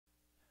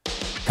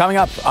Coming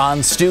up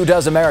on Stu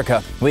Does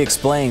America, we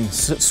explain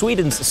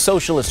Sweden's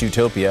socialist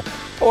utopia,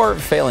 or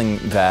failing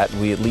that,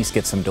 we at least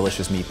get some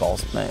delicious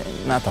meatballs.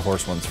 Not the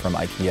horse ones from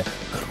IKEA,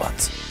 good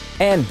ones.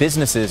 And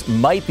businesses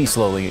might be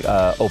slowly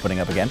opening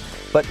up again,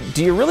 but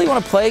do you really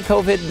want to play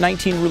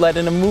COVID-19 roulette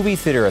in a movie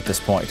theater at this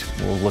point?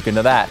 We'll look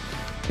into that.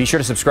 Be sure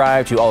to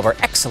subscribe to all of our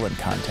excellent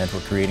content we're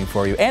creating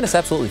for you, and it's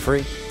absolutely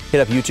free.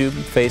 Hit up YouTube,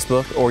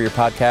 Facebook, or your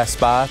podcast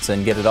spots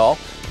and get it all.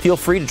 Feel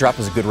free to drop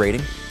us a good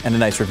rating and a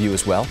nice review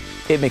as well.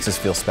 It makes us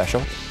feel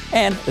special.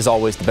 And as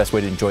always, the best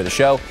way to enjoy the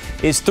show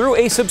is through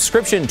a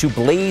subscription to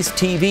Blaze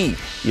TV.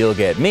 You'll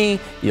get me,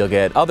 you'll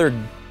get other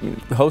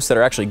hosts that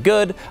are actually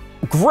good,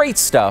 great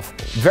stuff,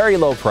 very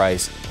low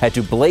price. Head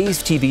to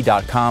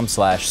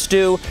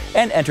blazetv.com/Stu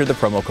and enter the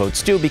promo code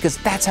Stu, because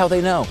that's how they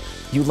know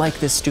you like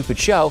this stupid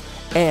show,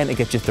 and it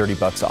gets you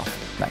 $30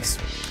 off. Nice.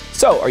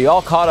 So, are you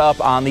all caught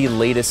up on the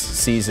latest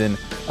season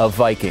of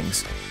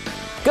Vikings?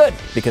 Good,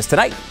 because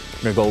tonight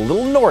we're going to go a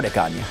little Nordic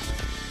on you.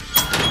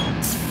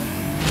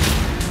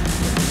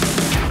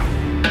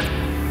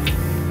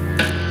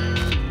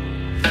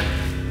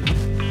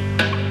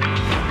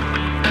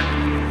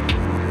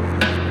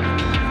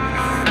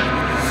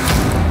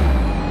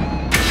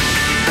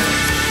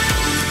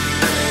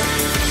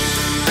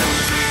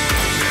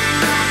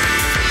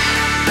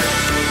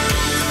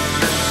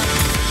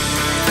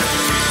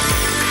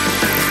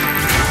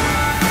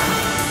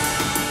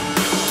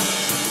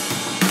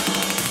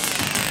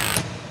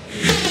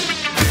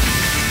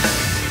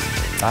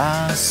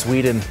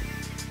 Sweden,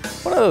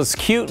 one of those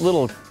cute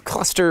little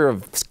cluster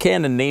of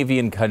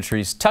Scandinavian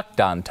countries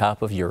tucked on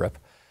top of Europe.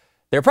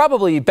 They're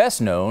probably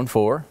best known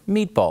for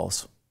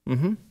meatballs.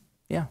 Yeah,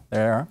 there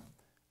they are.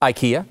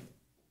 IKEA,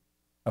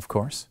 of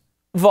course.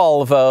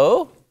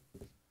 Volvo.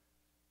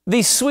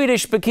 The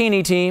Swedish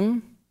bikini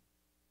team.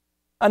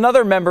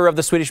 Another member of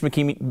the Swedish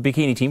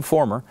bikini team,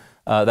 former,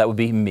 that would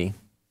be me.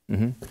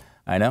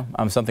 I know,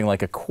 I'm something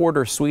like a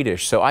quarter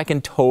Swedish, so I can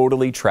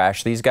totally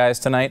trash these guys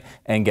tonight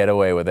and get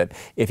away with it.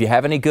 If you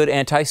have any good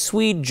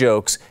anti-Swede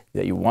jokes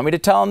that you want me to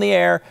tell on the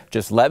air,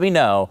 just let me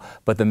know.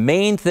 But the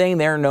main thing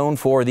they're known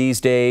for these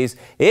days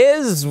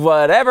is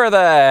whatever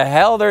the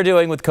hell they're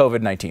doing with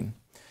COVID-19.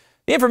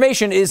 The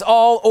information is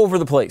all over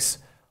the place.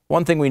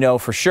 One thing we know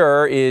for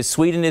sure is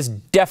Sweden is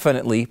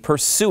definitely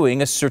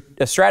pursuing a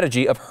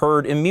strategy of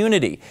herd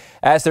immunity.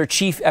 As their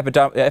chief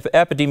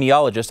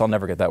epidemiologist, I'll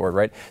never get that word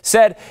right,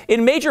 said,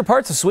 in major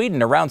parts of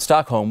Sweden around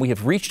Stockholm, we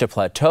have reached a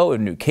plateau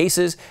of new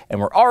cases, and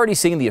we're already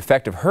seeing the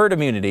effect of herd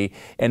immunity.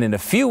 And in a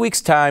few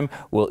weeks' time,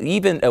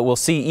 we'll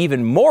see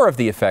even more of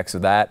the effects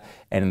of that.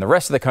 And in the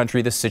rest of the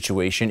country, the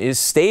situation is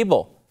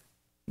stable.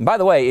 By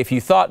the way, if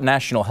you thought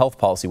national health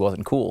policy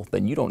wasn't cool,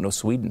 then you don't know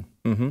Sweden.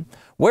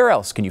 Where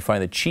else can you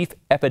find the chief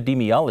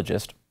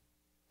epidemiologist?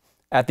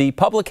 At the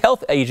public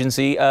health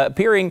agency,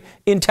 appearing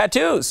in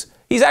tattoos.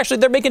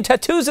 They're making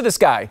tattoos of this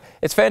guy.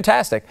 It's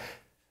fantastic.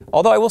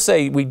 Although I will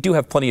say we do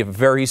have plenty of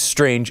very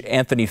strange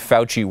Anthony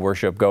Fauci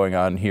worship going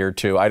on here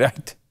too.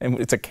 And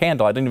it's a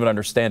candle. I didn't even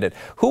understand it.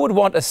 Who would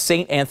want a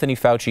St. Anthony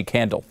Fauci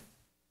candle?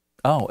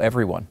 Oh,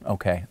 everyone.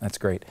 Okay, that's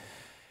great.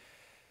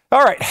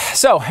 All right,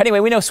 so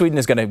anyway, we know Sweden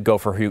is going to go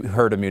for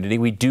herd immunity.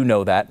 We do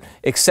know that,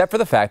 except for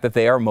the fact that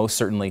they are most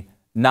certainly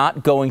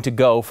not going to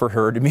go for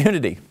herd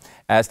immunity.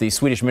 As the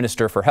Swedish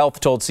Minister for Health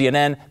told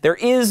CNN, there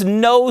is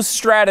no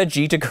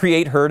strategy to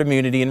create herd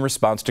immunity in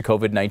response to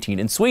COVID-19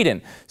 in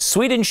Sweden.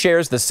 Sweden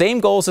shares the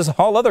same goals as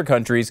all other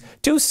countries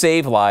to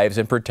save lives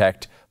and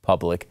protect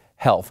public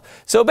health.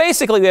 So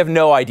basically, we have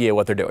no idea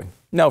what they're doing.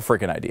 No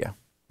freaking idea.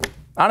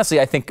 Honestly,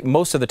 I think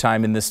most of the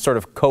time in this sort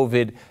of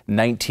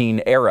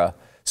COVID-19 era,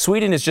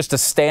 Sweden is just a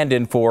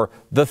stand-in for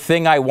the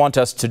thing I want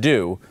us to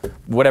do,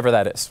 whatever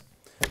that is.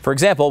 For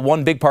example,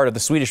 one big part of the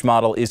Swedish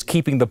model is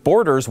keeping the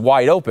borders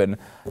wide open,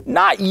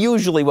 not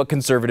usually what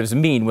conservatives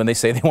mean when they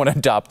say they want to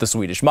adopt the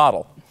Swedish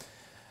model.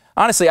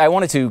 Honestly, I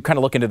wanted to kind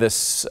of look into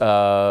this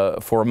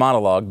for a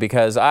monologue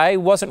because I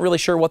wasn't really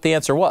sure what the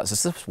answer was.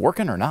 Is this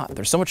working or not?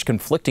 There's so much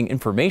conflicting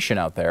information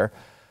out there.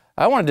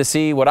 I wanted to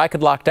see what I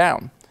could lock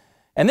down.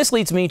 And this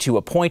leads me to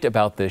a point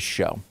about this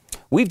show.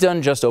 We've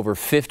done just over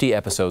 50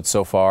 episodes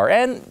so far,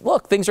 and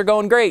look, things are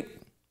going great.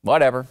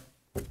 Whatever.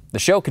 The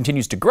show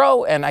continues to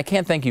grow, and I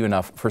can't thank you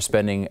enough for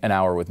spending an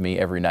hour with me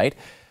every night.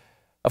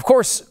 Of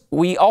course,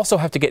 we also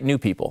have to get new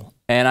people,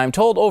 and I'm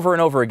told over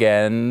and over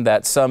again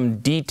that some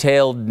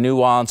detailed,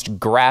 nuanced,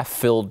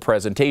 graph-filled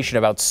presentation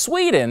about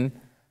Sweden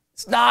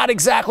is not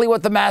exactly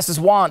what the masses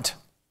want,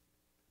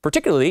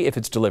 particularly if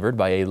it's delivered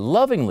by a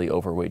lovingly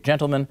overweight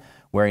gentleman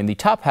wearing the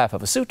top half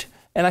of a suit,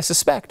 and I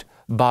suspect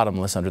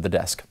bottomless under the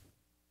desk.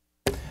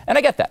 And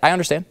I get that. I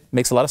understand.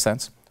 Makes a lot of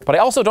sense. But I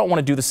also don't want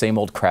to do the same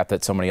old crap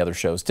that so many other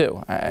shows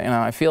do.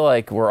 I feel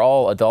like we're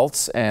all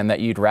adults and that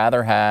you'd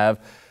rather have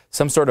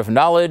some sort of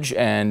knowledge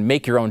and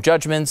make your own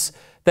judgments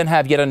than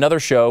have yet another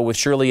show with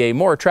surely a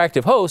more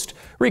attractive host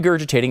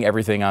regurgitating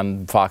everything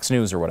on Fox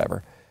News or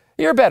whatever.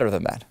 You're better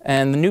than that.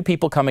 And the new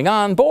people coming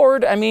on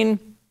board, I mean,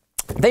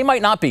 they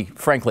might not be,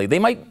 frankly. They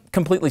might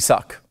completely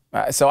suck.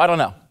 So I don't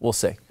know. We'll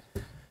see.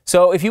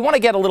 So if you want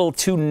to get a little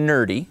too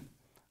nerdy,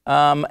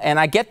 And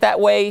I get that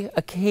way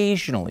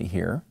occasionally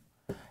here.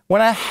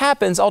 When it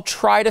happens, I'll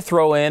try to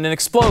throw in an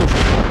explosion.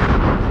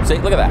 See,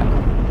 look at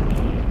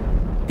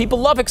that. People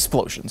love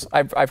explosions.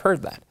 I've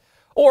heard that.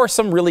 Or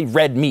some really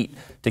red meat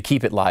to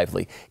keep it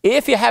lively.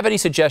 If you have any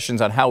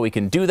suggestions on how we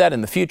can do that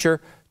in the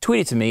future,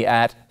 tweet it to me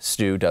at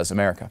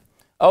StuDoesAmerica.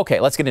 Okay,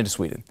 let's get into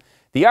Sweden.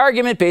 The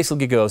argument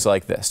basically goes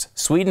like this.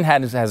 Sweden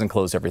hasn't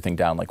closed everything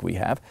down like we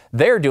have.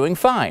 They're doing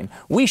fine.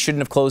 We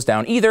shouldn't have closed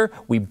down either.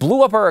 We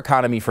blew up our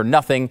economy for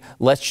nothing.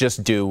 Let's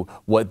just do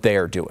what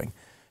they're doing.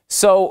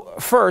 So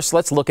first,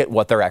 let's look at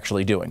what they're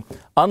actually doing.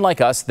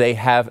 Unlike us, they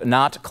have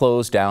not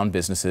closed down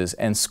businesses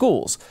and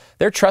schools.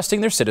 They're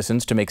trusting their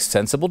citizens to make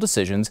sensible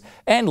decisions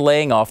and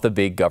laying off the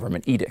big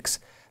government edicts.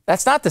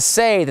 That's not to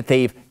say that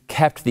they've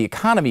kept the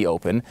economy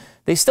open.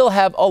 They still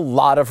have a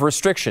lot of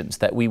restrictions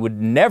that we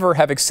would never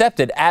have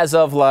accepted as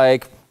of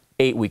like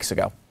 8 weeks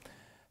ago.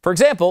 For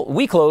example,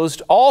 we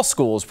closed all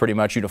schools pretty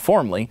much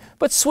uniformly,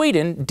 but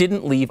Sweden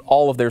didn't leave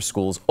all of their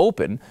schools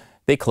open.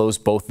 They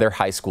closed both their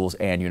high schools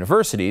and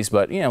universities,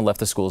 but, left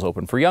the schools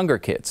open for younger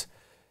kids.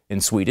 In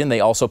Sweden,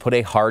 they also put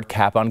a hard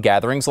cap on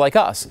gatherings like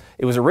us.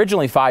 It was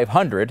originally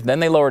 500,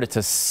 then they lowered it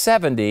to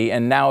 70,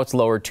 and now it's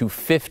lowered to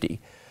 50.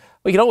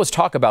 We can always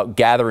talk about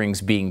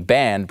gatherings being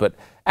banned, but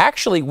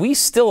actually we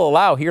still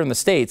allow here in the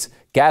States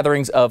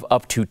gatherings of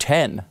up to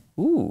 10.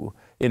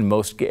 In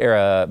most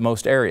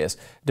areas,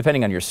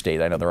 depending on your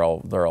state. I know they're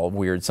all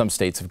weird. Some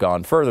states have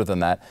gone further than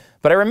that.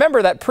 But I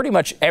remember that pretty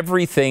much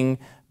everything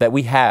that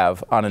we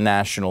have on a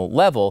national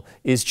level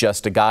is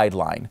just a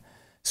guideline.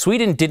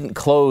 Sweden didn't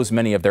close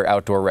many of their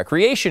outdoor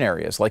recreation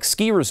areas, like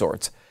ski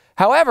resorts.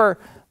 However,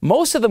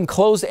 most of them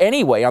closed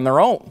anyway on their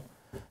own.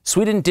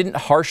 Sweden didn't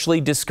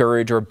harshly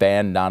discourage or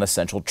ban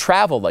non-essential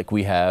travel like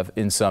we have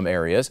in some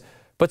areas.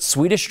 But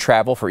Swedish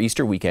travel for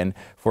Easter weekend,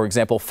 for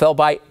example, fell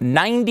by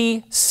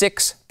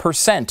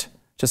 96%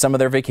 to some of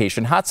their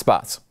vacation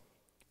hotspots.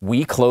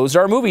 We closed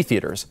our movie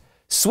theaters.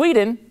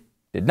 Sweden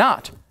did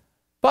not.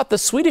 But the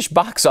Swedish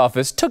box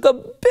office took a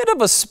bit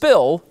of a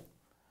spill.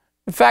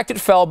 In fact, it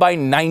fell by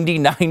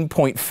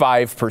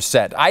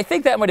 99.5%. I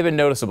think that might have been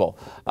noticeable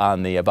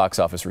on the box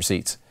office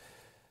receipts.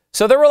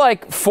 So there were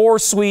like 4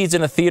 Swedes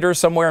in a theater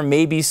somewhere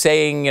maybe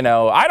saying,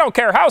 I don't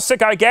care how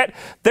sick I get.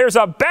 There's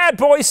a Bad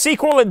Boys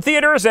sequel in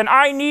theaters and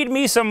I need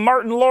me some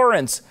Martin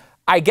Lawrence.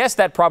 I guess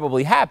that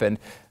probably happened.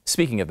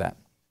 Speaking of that,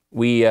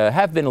 we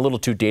have been a little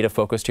too data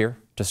focused here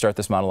to start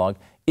this monologue.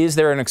 Is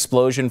there an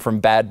explosion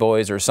from Bad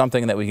Boys or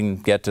something that we can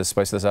get to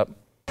spice this up?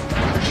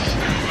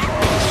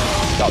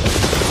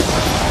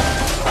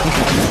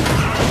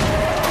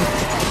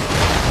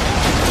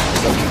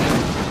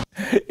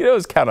 You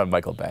always count on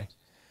Michael Bay.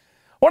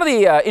 One of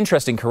the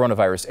interesting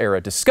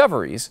coronavirus-era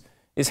discoveries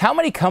is how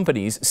many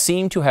companies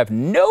seem to have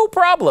no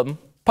problem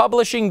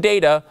publishing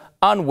data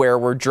on where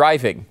we're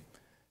driving.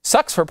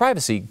 Sucks for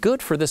privacy,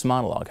 good for this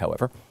monologue,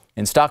 however.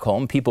 In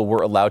Stockholm, people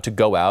were allowed to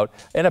go out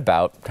and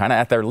about, kind of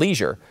at their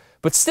leisure.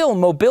 But still,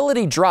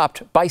 mobility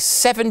dropped by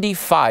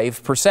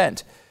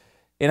 75%.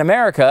 In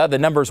America, the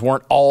numbers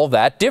weren't all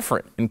that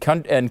different.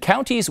 In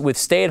counties with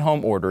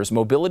stay-at-home orders,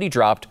 mobility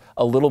dropped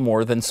a little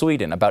more than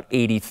Sweden, about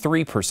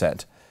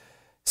 83%.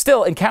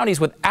 Still, in counties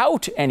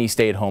without any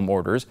stay-at-home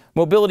orders,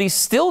 mobility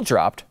still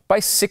dropped by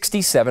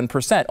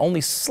 67%,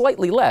 only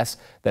slightly less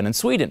than in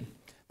Sweden.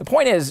 The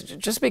point is,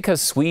 just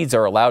because Swedes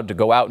are allowed to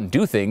go out and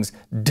do things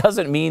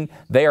doesn't mean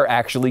they are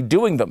actually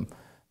doing them.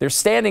 They're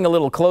standing a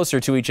little closer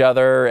to each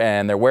other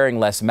and they're wearing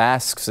less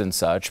masks and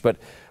such, but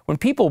when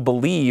people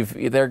believe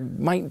they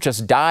might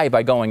just die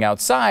by going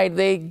outside,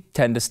 they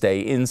tend to stay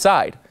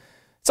inside.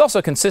 It's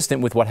also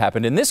consistent with what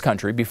happened in this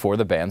country before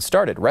the ban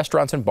started.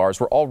 Restaurants and bars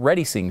were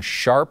already seeing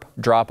sharp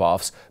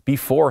drop-offs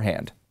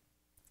beforehand,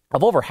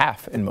 of over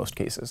half in most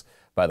cases,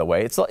 by the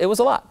way. It was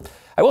a lot.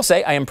 I will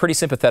say I am pretty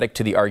sympathetic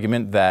to the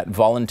argument that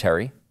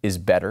voluntary is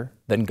better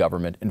than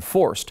government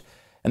enforced.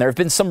 And there have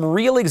been some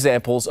real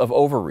examples of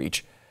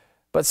overreach.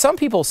 But some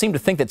people seem to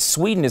think that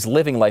Sweden is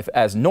living life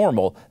as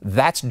normal.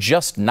 That's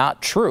just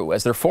not true.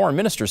 As their foreign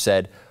minister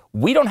said,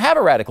 we don't have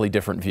a radically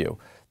different view.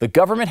 The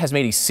government has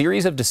made a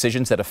series of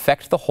decisions that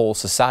affect the whole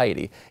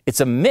society.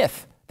 It's a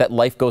myth that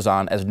life goes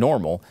on as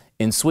normal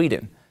in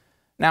Sweden.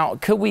 Now,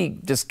 could we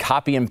just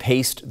copy and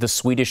paste the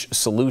Swedish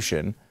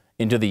solution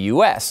into the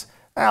U.S.?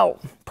 Well,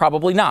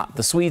 probably not.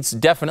 The Swedes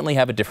definitely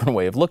have a different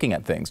way of looking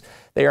at things.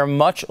 They are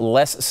much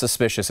less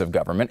suspicious of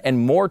government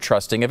and more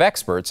trusting of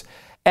experts.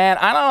 And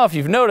I don't know if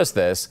you've noticed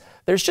this,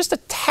 there's just a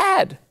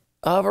tad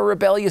of a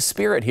rebellious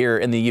spirit here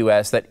in the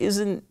U.S. that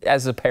isn't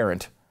as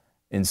apparent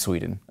in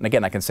Sweden. And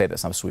again, I can say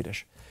this, I'm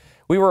Swedish.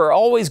 We were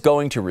always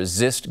going to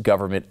resist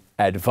government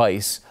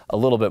advice a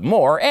little bit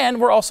more,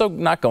 and we're also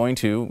not going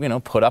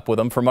to, put up with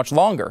them for much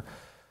longer.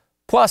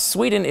 Plus,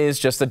 Sweden is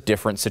just a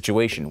different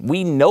situation.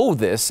 We know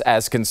this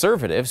as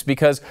conservatives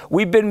because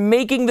we've been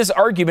making this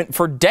argument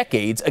for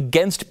decades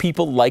against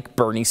people like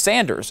Bernie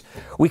Sanders.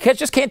 We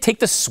just can't take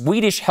the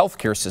Swedish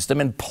healthcare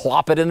system and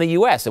plop it in the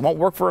U.S. It won't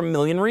work for a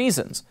million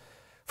reasons.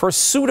 For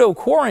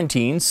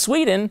pseudo-quarantine,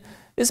 Sweden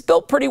is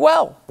built pretty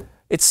well.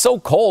 It's so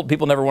cold,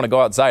 people never want to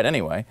go outside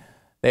anyway.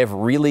 They have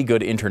really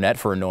good internet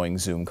for annoying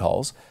Zoom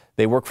calls.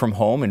 They work from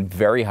home in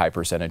very high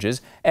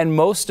percentages, and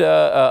most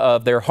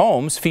of their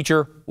homes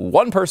feature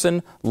one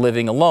person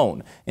living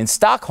alone. In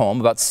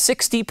Stockholm, about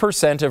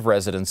 60% of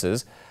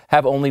residences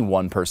have only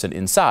one person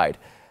inside.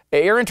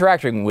 You're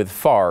interacting with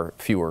far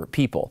fewer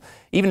people.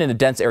 Even in a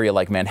dense area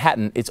like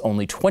Manhattan, it's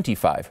only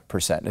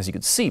 25%, as you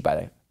can see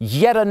by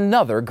yet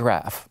another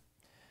graph.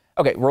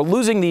 Okay, we're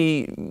losing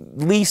the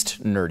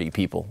least nerdy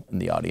people in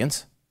the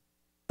audience.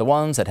 The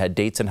ones that had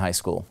dates in high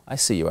school. I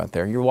see you out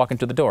there. You're walking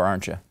to the door,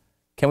 aren't you?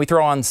 Can we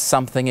throw on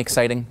something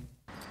exciting?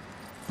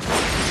 The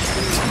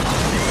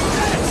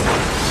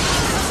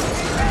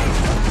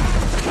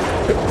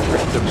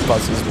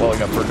bus is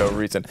blowing up for no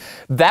reason.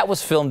 That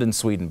was filmed in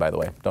Sweden, by the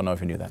way. Don't know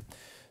if you knew that.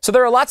 So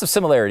there are lots of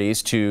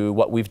similarities to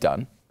what we've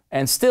done,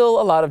 and still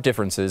a lot of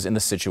differences in the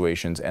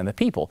situations and the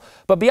people.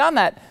 But beyond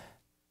that,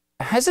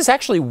 has this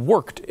actually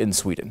worked in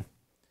Sweden?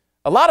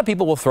 A lot of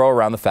people will throw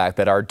around the fact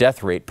that our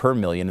death rate per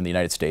million in the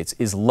United States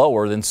is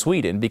lower than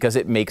Sweden because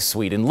it makes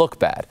Sweden look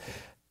bad.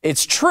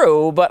 It's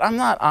true, but I'm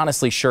not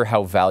honestly sure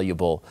how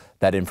valuable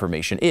that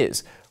information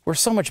is. We're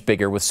so much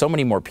bigger with so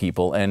many more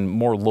people and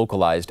more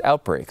localized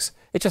outbreaks.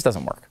 It just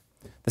doesn't work.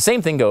 The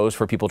same thing goes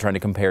for people trying to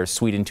compare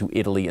Sweden to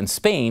Italy and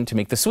Spain to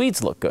make the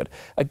Swedes look good.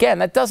 Again,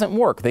 that doesn't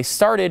work. They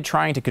started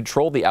trying to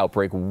control the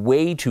outbreak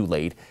way too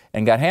late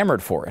and got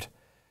hammered for it.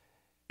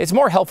 It's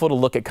more helpful to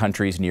look at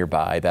countries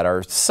nearby that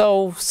are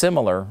so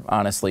similar,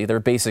 honestly. They're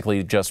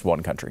basically just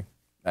one country.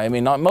 I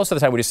mean, most of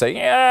the time we just say,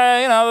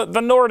 yeah, you know,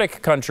 the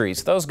Nordic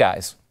countries, those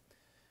guys.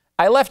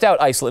 I left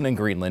out Iceland and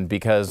Greenland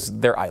because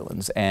they're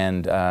islands.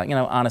 And, you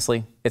know,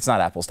 honestly, it's not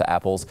apples to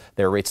apples.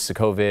 Their rates of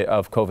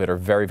COVID are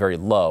very, very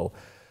low.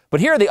 But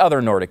here are the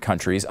other Nordic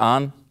countries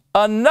on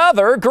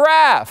another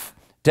graph.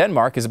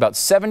 Denmark is about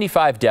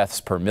 75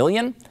 deaths per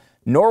million.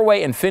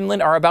 Norway and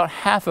Finland are about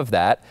half of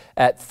that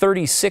at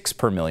 36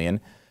 per million.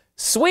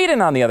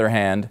 Sweden, on the other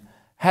hand,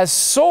 has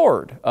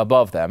soared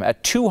above them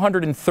at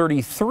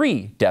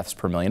 233 deaths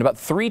per million, about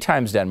 3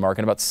 times Denmark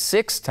and about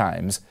 6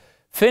 times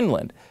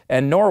Finland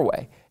and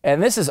Norway.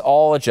 And this is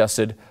all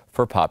adjusted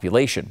for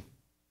population.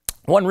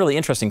 One really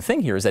interesting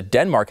thing here is that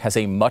Denmark has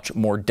a much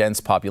more dense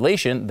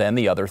population than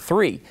the other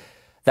 3.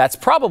 That's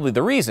probably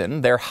the reason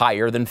they're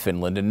higher than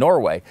Finland and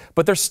Norway,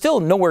 but they're still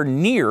nowhere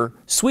near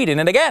Sweden.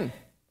 And again,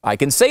 I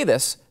can say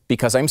this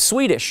because I'm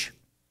Swedish.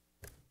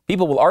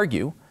 People will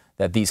argue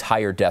that these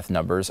higher death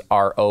numbers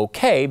are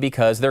okay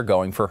because they're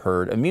going for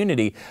herd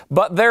immunity,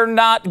 but they're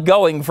not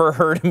going for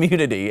herd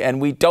immunity, and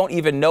we don't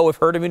even know if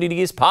herd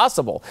immunity is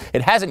possible.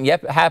 It hasn't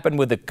yet happened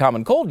with the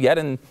common cold yet,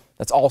 and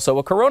that's also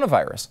a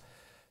coronavirus.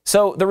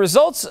 So the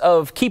results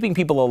of keeping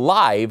people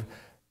alive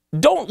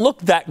don't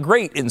look that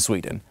great in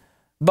Sweden.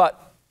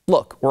 But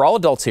look, we're all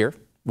adults here.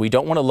 We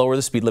don't want to lower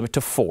the speed limit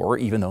to 4,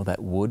 even though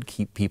that would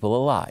keep people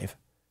alive.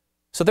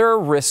 So there are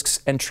risks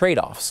and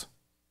trade-offs.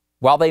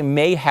 While they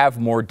may have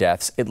more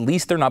deaths, at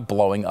least they're not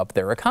blowing up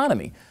their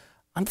economy.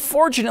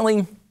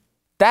 Unfortunately,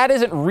 that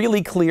isn't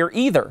really clear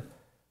either.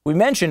 We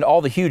mentioned all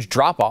the huge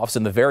drop-offs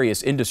in the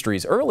various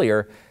industries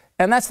earlier,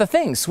 and that's the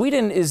thing.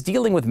 Sweden is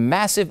dealing with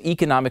massive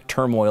economic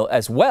turmoil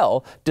as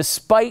well,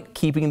 despite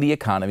keeping the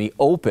economy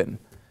open.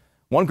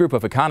 One group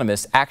of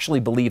economists actually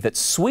believe that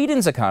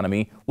Sweden's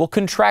economy will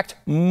contract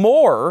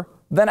more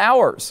than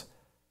ours.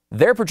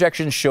 Their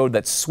projections showed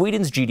that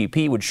Sweden's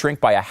GDP would shrink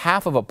by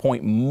 0.5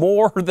 point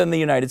more than the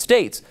United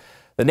States.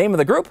 The name of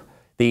the group?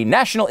 The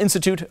National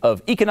Institute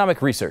of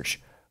Economic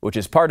Research, which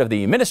is part of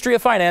the Ministry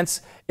of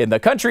Finance in the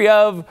country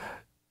of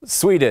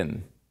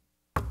Sweden.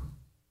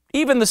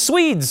 Even the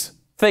Swedes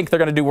think they're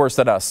going to do worse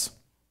than us.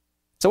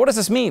 So what does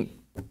this mean?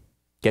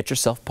 Get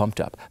yourself pumped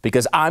up,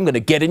 because I'm going to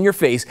get in your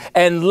face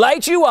and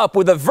light you up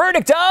with a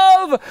verdict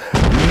of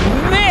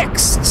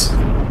mixed.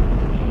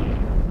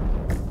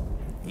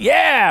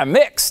 Yeah,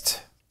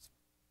 mixed.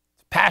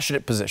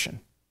 Passionate position.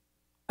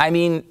 I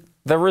mean,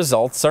 the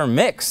results are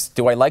mixed.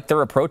 Do I like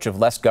their approach of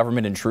less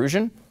government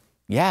intrusion?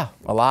 Yeah,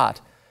 a lot.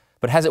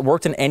 But has it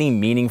worked in any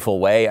meaningful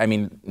way? I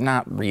mean,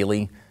 not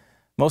really.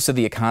 Most of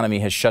the economy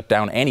has shut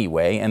down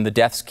anyway, and the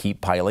deaths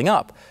keep piling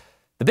up.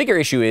 The bigger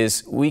issue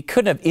is we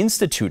couldn't have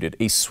instituted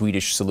a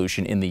Swedish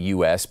solution in the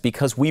U.S.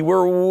 because we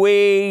were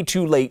way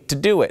too late to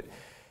do it.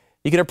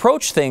 You can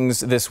approach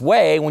things this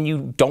way when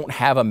you don't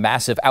have a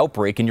massive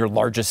outbreak in your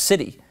largest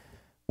city.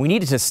 We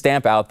needed to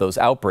stamp out those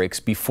outbreaks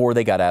before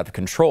they got out of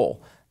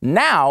control.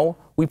 Now,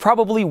 we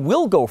probably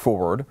will go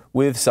forward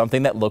with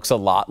something that looks a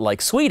lot like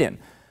Sweden.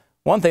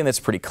 One thing that's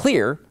pretty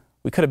clear,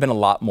 we could have been a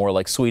lot more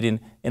like Sweden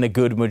in a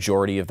good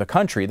majority of the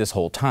country this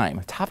whole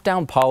time.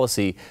 Top-down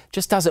policy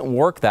just doesn't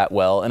work that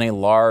well in a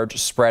large,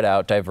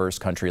 spread-out, diverse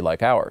country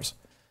like ours.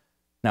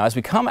 Now, as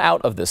we come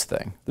out of this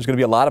thing, there's going to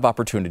be a lot of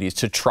opportunities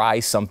to try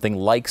something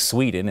like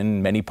Sweden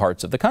in many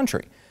parts of the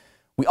country.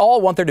 We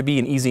all want there to be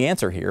an easy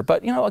answer here,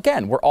 but, you know,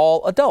 again, we're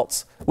all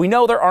adults. We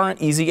know there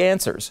aren't easy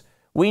answers.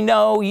 We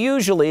know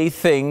usually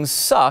things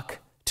suck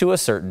to a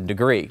certain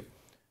degree.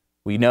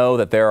 We know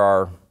that there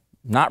are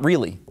not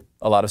really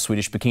a lot of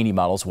Swedish bikini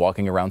models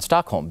walking around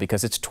Stockholm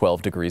because it's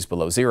 12 degrees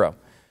below zero.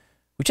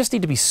 We just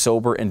need to be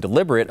sober and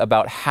deliberate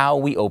about how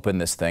we open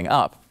this thing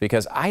up,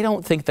 because I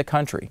don't think the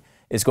country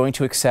is going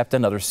to accept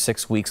another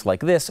 6 weeks like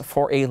this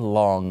for a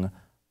long,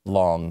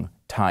 long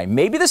time.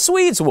 Maybe the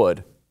Swedes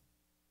would,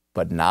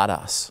 but not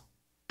us.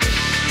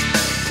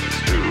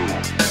 Who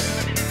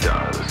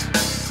does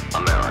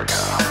America?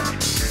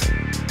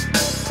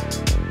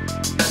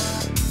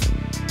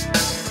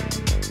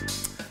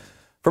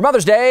 For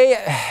Mother's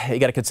Day, you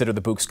got to consider the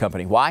Bouq's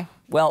company. Why?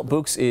 Well,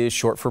 Bouq's is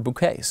short for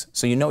bouquets,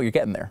 so you know what you're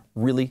getting there.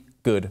 Really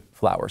good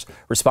flowers,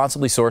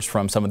 responsibly sourced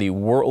from some of the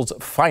world's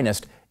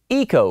finest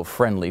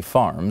eco-friendly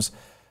farms.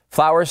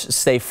 Flowers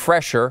stay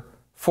fresher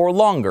for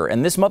longer,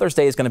 and this Mother's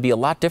Day is going to be a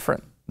lot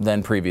different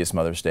than previous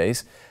Mother's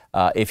Days.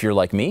 If you're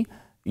like me,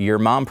 your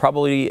mom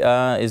probably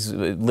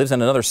lives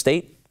in another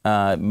state,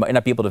 might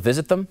not be able to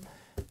visit them.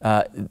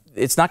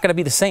 It's not going to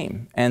be the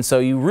same. And so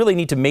you really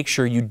need to make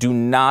sure you do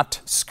not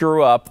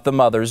screw up the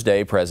Mother's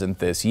Day present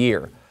this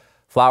year.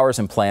 Flowers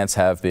and plants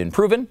have been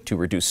proven to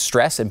reduce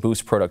stress and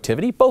boost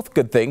productivity, both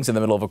good things in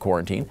the middle of a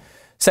quarantine.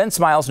 Send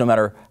smiles no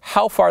matter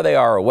how far they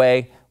are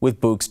away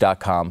with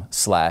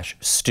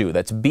Bouqs.com/stew.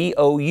 That's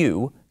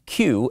BOUQS.com/stew.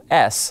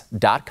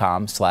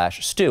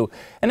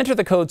 And enter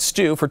the code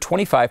STEW for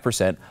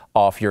 25%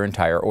 off your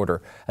entire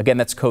order. Again,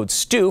 that's code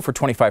STEW for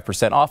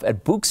 25% off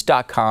at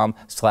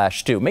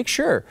Bouqs.com/stew. Make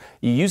sure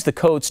you use the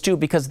code STEW,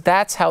 because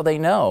that's how they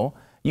know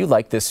you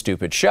like this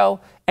stupid show,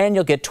 and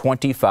you'll get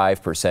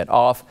 25%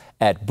 off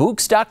at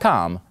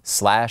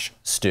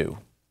Bouqs.com/stew.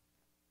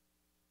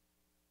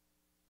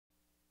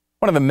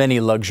 One of the many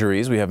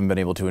luxuries we haven't been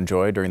able to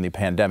enjoy during the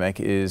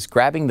pandemic is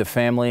grabbing the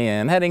family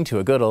and heading to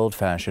a good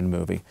old-fashioned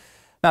movie.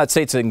 Now that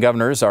states and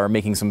governors are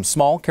making some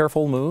small,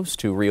 careful moves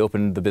to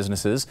reopen the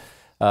businesses,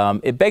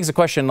 it begs the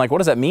question, like, what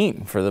does that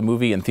mean for the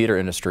movie and theater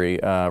industry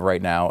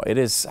right now?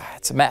 It's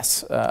a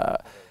mess.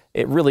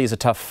 It really is a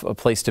tough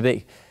place to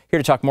be. Here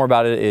to talk more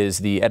about it is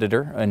the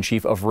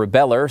editor-in-chief of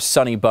Rebeller,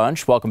 Sonny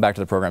Bunch. Welcome back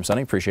to the program,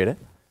 Sonny. Appreciate it.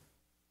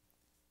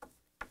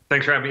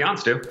 Thanks for having me on,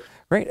 Stu.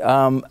 Great.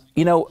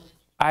 You know,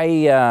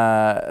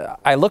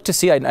 I looked to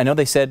see, I know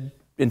they said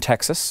in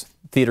Texas,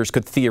 theaters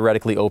could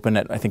theoretically open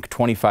at, I think,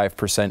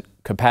 25%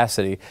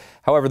 capacity.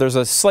 However, there's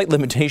a slight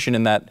limitation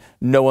in that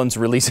no one's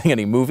releasing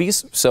any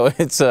movies, so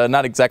it's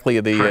not exactly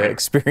the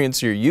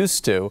experience you're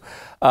used to.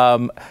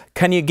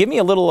 Can you give me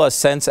a little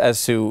sense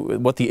as to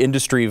what the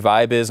industry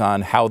vibe is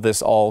on how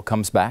this all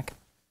comes back?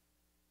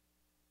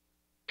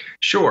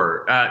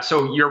 Sure.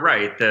 So you're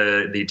right.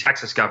 The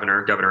Texas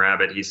governor, Governor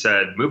Abbott, he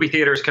said movie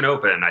theaters can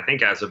open, I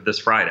think, as of this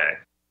Friday.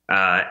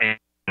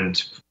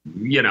 And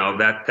you know,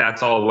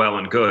 that's all well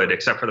and good,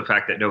 except for the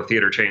fact that no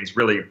theater chains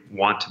really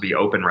want to be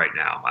open right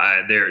now.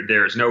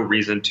 There's no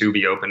reason to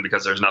be open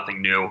because there's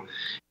nothing new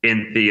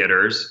in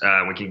theaters.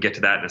 We can get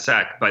to that in a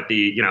sec. But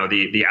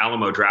the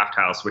Alamo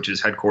Drafthouse, which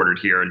is headquartered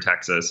here in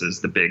Texas,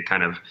 is the big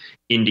kind of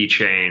indie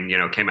chain. You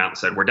know, came out and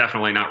said we're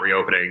definitely not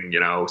reopening. You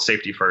know,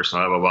 safety first,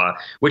 blah blah blah.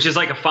 Which is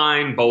like a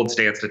fine, bold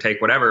stance to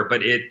take, whatever.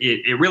 But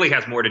it really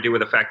has more to do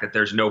with the fact that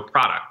there's no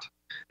product.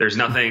 There's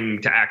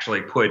nothing to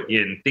actually put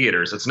in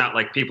theaters. It's not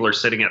like people are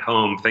sitting at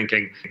home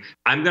thinking,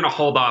 I'm going to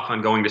hold off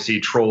on going to see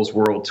Trolls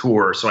World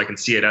Tour so I can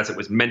see it as it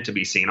was meant to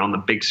be seen on the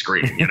big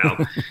screen. You know,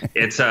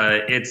 it's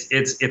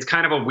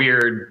kind of a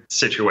weird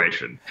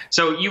situation.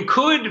 So you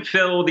could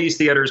fill these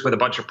theaters with a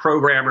bunch of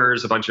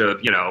programmers, a bunch of,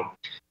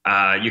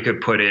 you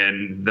could put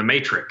in The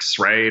Matrix,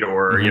 right?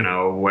 Or,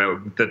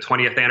 the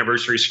 20th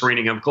anniversary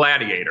screening of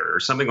Gladiator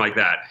or something like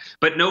that.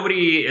 But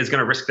nobody is going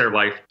to risk their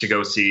life to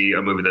go see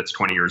a movie that's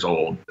 20 years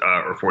old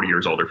or 40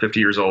 years old or 50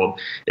 years old.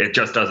 It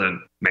just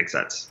doesn't make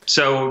sense.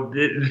 So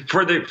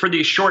for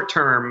the short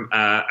term,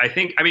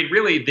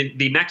 really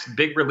the next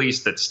big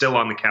release that's still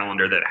on the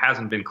calendar that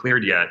hasn't been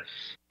cleared yet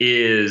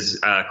is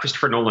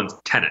Christopher Nolan's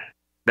Tenet.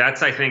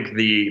 That's, I think,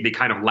 the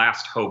kind of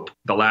last hope,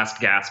 the last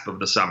gasp of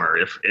the summer.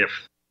 If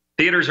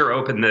theaters are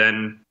open,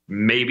 then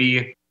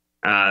maybe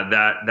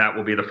that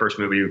will be the first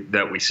movie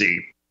that we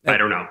see. I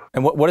don't know.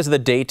 And what is the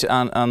date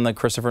on the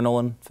Christopher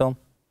Nolan film?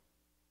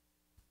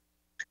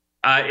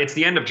 It's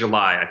the end of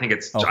July. I think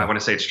it's, okay. I want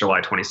to say it's July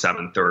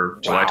 27th or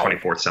July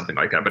 24th, something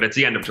like that. But it's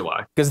the end of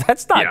July. Because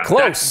that's not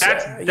close.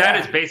 That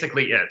is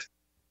basically it.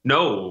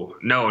 No,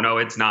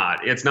 it's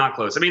not. It's not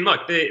close. I mean,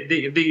 look,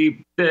 the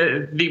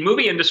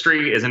movie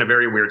industry is in a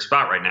very weird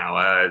spot right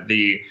now.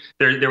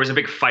 There was a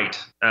big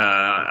fight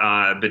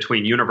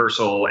between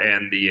Universal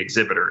and the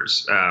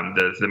exhibitors,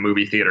 the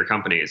movie theater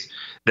companies,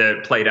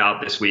 that played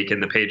out this week in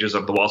the pages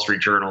of the Wall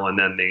Street Journal and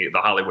then the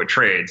Hollywood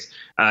Trades.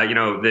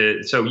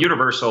 So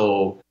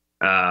Universal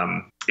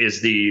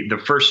is the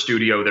first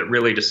studio that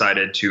really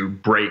decided to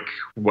break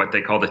what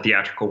they call the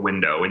theatrical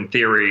window. In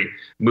theory,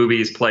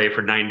 movies play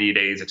for 90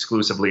 days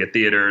exclusively at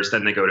theaters,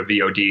 then they go to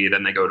VOD,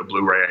 then they go to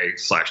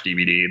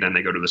Blu-ray/DVD, then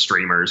they go to the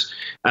streamers.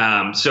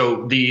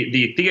 So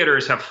the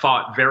theaters have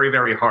fought very,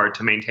 very hard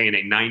to maintain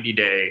a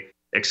 90-day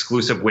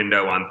exclusive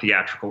window on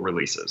theatrical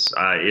releases.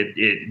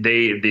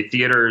 The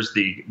theaters,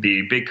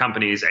 the big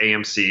companies,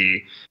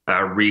 AMC,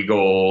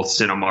 Regal,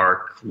 Cinemark,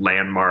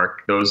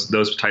 Landmark,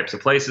 those types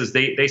of places,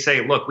 they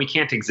say, look, we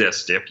can't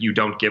exist if you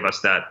don't give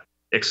us that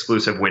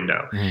exclusive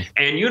window.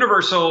 And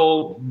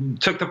Universal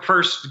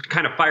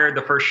fired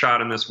the first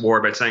shot in this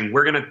war by saying,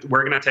 we're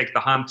gonna take The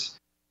Hunt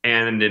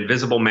and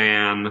Invisible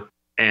Man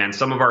and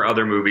some of our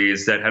other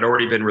movies that had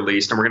already been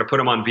released, and we're going to put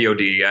them on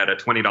VOD at a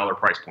 $20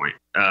 price point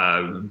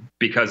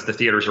because the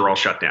theaters are all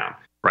shut down.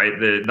 Right,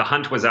 the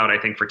Hunt was out, I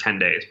think, for 10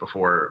 days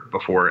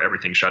before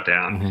everything shut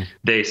down.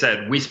 They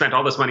said, we spent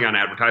all this money on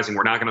advertising.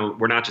 We're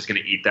not just gonna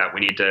eat that.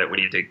 We need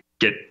to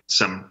get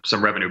some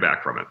revenue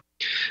back from it.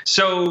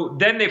 So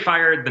then they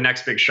fired the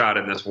next big shot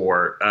in this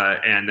war,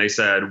 and they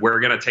said, we're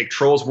gonna take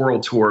Trolls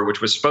World Tour,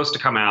 which was supposed to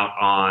come out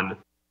on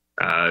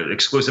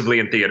exclusively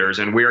in theaters,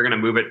 and we are going to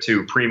move it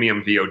to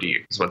premium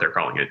VOD, is what they're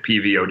calling it,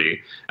 PVOD.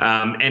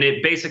 And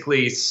it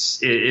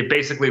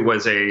basically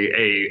was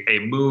a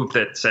move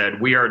that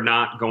said, we are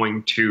not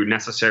going to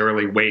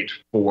necessarily wait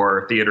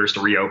for theaters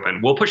to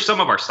reopen. We'll push some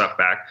of our stuff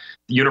back.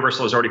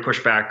 Universal has already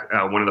pushed back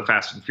one of the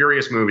Fast and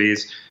Furious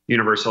movies.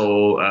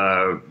 Universal,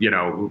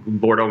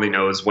 Lord only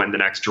knows when the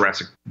next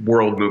Jurassic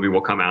World movie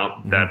will come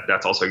out.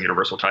 That's also a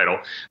Universal title.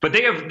 But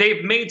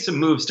they've made some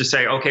moves to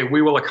say, okay,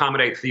 we will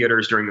accommodate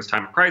theaters during this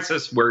time of crisis.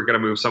 We're going to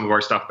move some of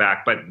our stuff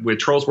back. But with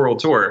Trolls World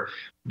Tour,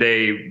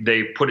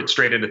 they put it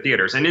straight into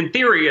theaters. And in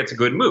theory, it's a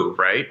good move,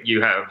 right?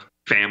 You have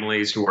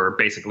families who are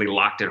basically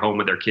locked at home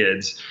with their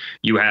kids.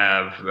 You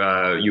have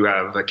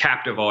a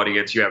captive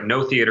audience. You have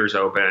no theaters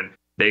open.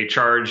 They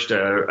charged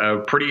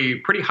a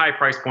pretty high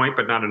price point,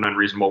 but not an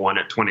unreasonable one,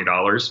 at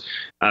 $20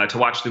 to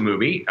watch the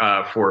movie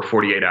for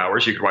 48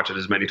 hours. You could watch it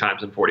as many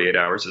times in 48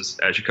 hours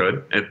as you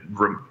could. It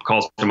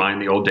calls to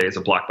mind the old days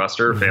of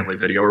Blockbuster, Family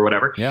Video, or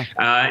whatever. Yeah.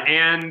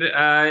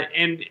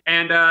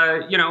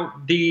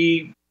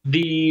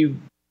 The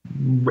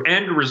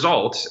end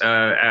result,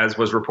 as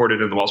was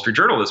reported in the Wall Street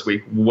Journal this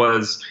week,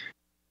 was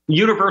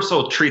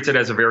Universal treats it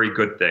as a very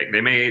good thing.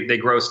 They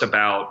grossed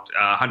about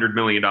 $100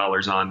 million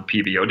on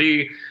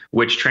PVOD,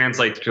 which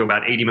translates to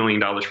about $80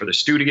 million for the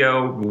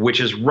studio,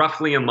 which is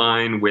roughly in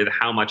line with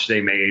how much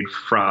they made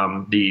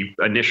from the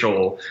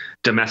initial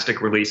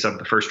domestic release of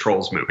the first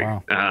Trolls movie.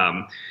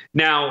 Wow.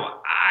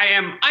 Now, I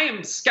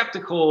am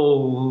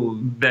skeptical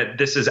that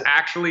this is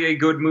actually a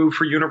good move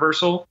for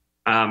Universal.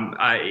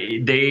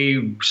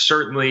 They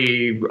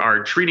certainly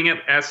are treating it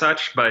as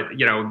such, but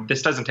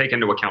this doesn't take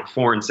into account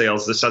foreign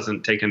sales. This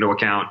doesn't take into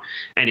account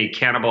any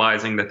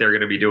cannibalizing that they're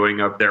going to be doing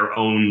of their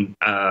own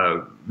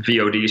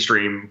VOD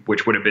stream,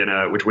 which would have been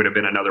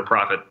another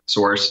profit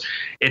source.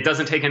 It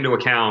doesn't take into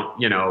account,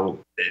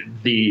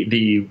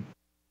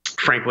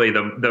 frankly,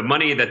 the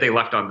money that they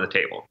left on the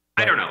table.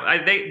 I don't know.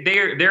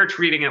 They're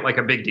treating it like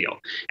a big deal.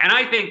 And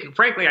I think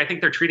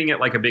they're treating it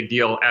like a big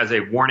deal as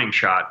a warning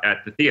shot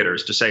at the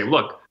theaters to say,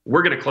 look,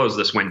 we're going to close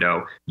this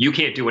window. You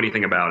can't do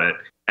anything about it.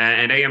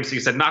 And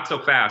AMC said, not so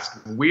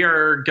fast. We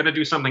are going to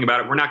do something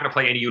about it. We're not going to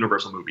play any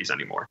Universal movies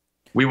anymore.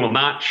 We will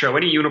not show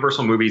any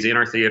Universal movies in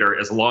our theater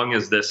as long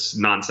as this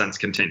nonsense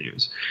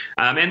continues.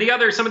 And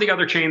some of the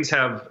other chains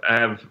have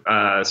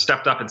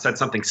stepped up and said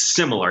something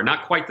similar,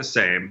 not quite the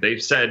same.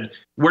 They've said,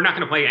 we're not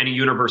going to play any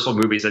Universal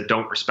movies that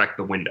don't respect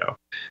the window.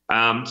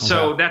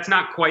 So that's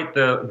not quite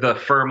the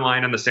firm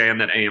line in the sand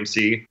that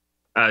AMC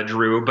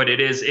drew, but it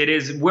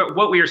is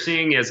what we are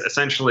seeing is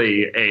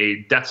essentially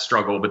a death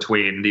struggle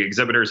between the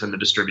exhibitors and the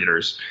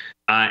distributors.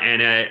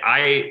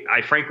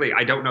 I frankly,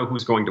 I don't know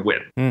who's going to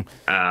win.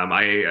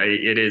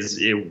 It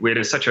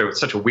is such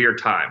a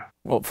weird time.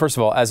 Well, first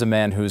of all, as a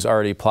man who's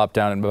already plopped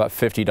down about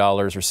 $50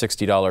 or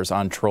 $60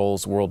 on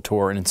Trolls World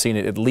Tour and seen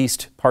it at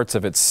least parts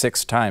of it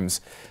 6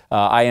 times,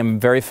 I am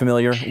very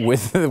familiar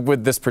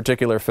with this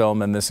particular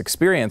film and this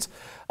experience.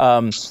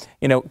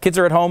 Kids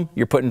are at home.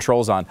 You're putting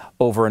Trolls on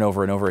over and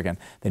over and over again.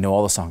 They know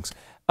all the songs.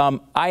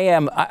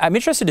 I'm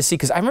interested to see,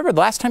 because I remember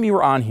the last time you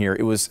were on here,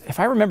 it was, if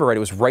I remember right,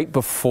 it was right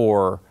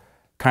before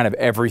kind of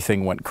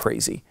everything went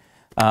crazy,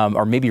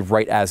 or maybe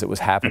right as it was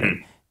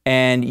happening.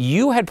 And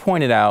you had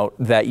pointed out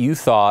that you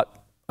thought,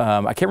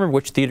 I can't remember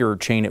which theater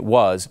chain it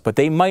was, but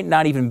they might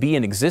not even be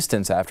in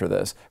existence after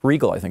this.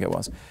 Regal, I think it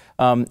was.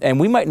 And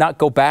we might not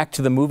go back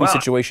to the movie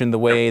situation the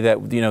way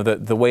that,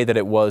 the way that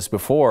it was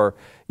before.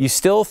 You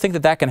still think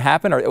that can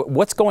happen? Or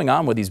what's going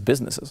on with these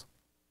businesses?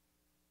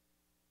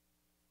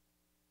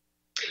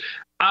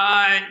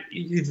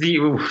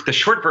 The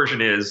short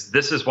version is,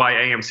 this is why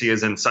AMC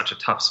is in such a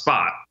tough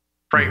spot,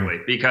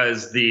 frankly,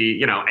 because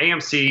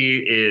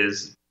AMC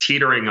is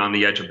teetering on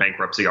the edge of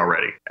bankruptcy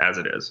already, as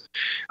it is.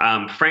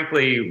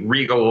 Frankly,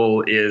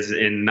 Regal is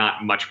in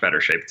not much better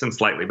shape. It's in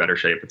slightly better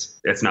shape.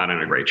 It's not in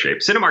a great shape.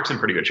 Cinemark's in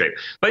pretty good shape.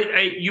 But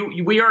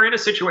we are in a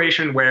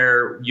situation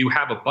where you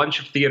have a bunch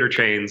of theater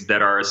chains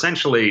that are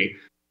essentially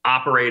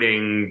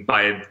operating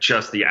by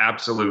just the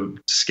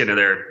absolute skin of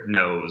their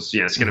nose,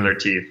 skin of their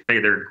teeth.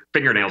 Their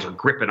fingernails are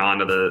gripping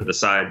onto the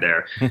side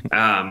there.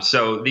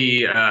 So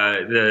the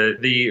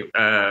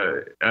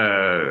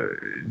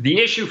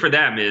issue for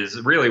them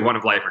is really one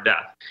of life or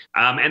death.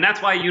 And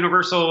that's why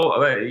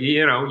Universal,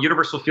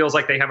 Universal feels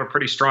like they have a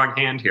pretty strong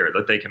hand here,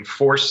 that they can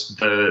force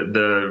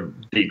the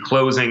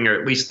closing, or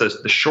at least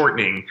the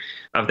shortening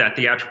of that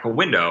theatrical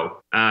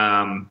window.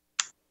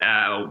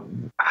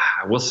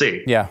 We'll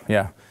see.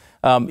 Yeah.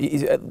 Let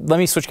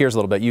me switch gears a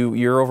little bit.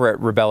 You're over at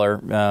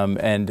Rebeller,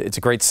 and it's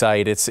a great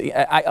site.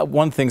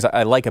 One of the things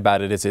I like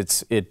about it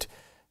is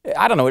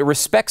I don't know, it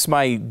respects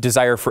my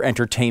desire for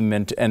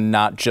entertainment and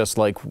not just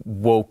like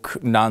woke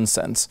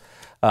nonsense.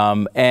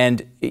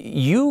 And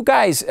you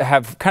guys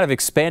have kind of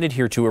expanded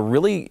here to a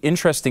really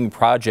interesting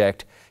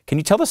project. Can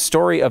you tell the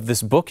story of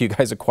this book you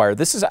guys acquired?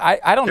 This is,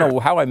 I don't know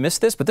how I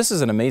missed this, but this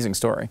is an amazing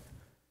story.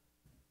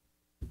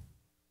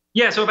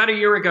 Yeah, so about a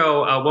year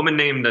ago, a woman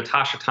named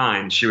Natasha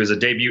Tynes, she was her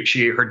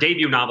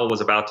debut novel was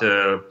about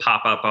to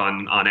pop up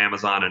on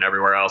Amazon and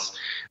everywhere else.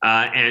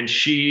 And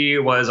she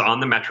was on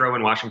the Metro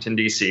in Washington,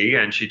 D.C.,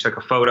 and she took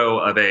a photo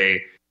of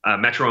a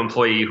Metro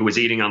employee who was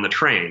eating on the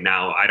train.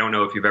 Now, I don't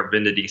know if you've ever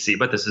been to D.C.,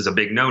 but this is a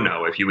big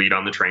no-no. If you eat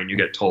on the train, you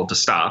get told to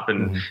stop,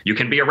 and you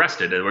can be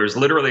arrested. There was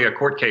literally a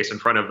court case in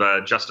front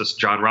of Justice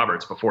John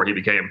Roberts before he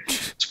became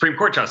Supreme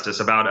Court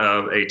Justice about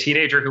a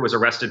teenager who was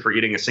arrested for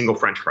eating a single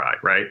French fry,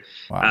 right?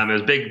 Wow. It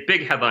was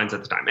big headlines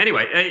at the time.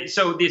 Anyway,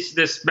 so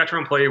this Metro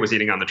employee was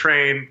eating on the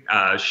train.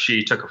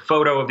 She took a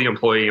photo of the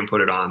employee and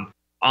put it on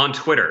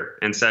Twitter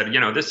and said,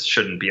 this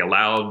shouldn't be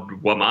allowed.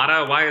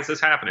 WMATA, why is this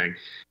happening?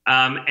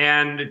 For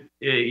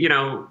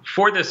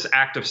this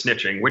act of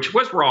snitching, which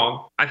was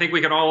wrong, I think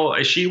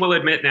she will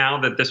admit now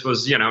that this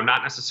was,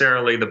 not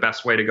necessarily the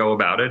best way to go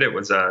about it. She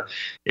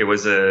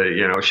was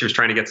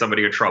trying to get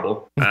somebody in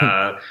trouble.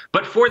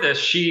 But for this,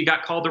 she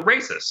got called a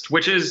racist,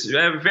 which is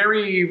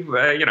very,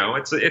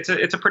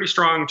 it's a pretty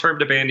strong term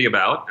to bandy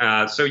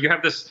about. So you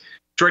have this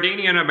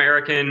Jordanian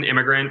American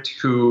immigrant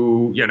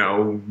who,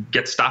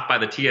 gets stopped by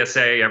the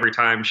TSA every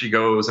time she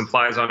goes and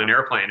flies on an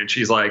airplane. And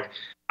she's like,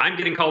 I'm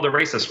getting called a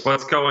racist.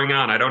 What's going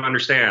on? I don't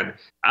understand.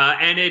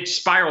 And it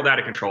spiraled out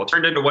of control. It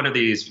turned into one of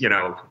these,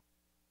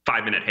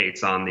 5-minute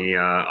hates on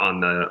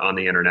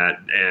the internet.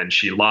 And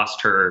she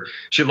lost her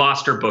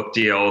book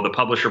deal. The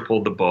publisher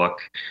pulled the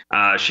book.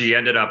 She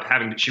ended up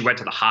she went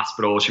to the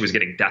hospital. She was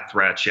getting death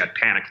threats. She had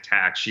panic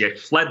attacks. She had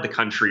fled the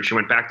country. She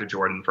went back to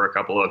Jordan for a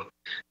couple of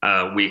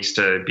weeks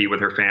to be with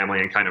her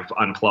family and kind of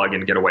unplug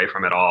and get away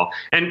from it all.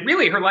 And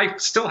really, her life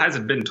still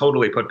hasn't been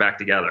totally put back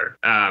together.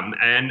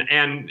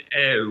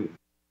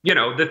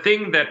 The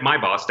thing that my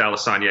boss,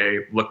 Dallas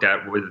Sonnier, looked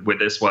at with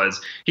this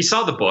was he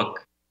saw the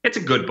book. It's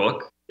a good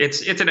book.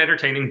 It's an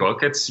entertaining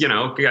book. It's,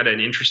 got an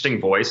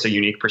interesting voice, a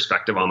unique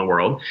perspective on the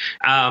world.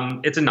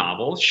 It's a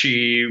novel.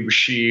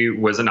 She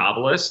was a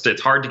novelist.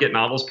 It's hard to get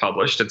novels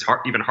published. It's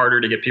even harder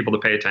to get people to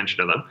pay attention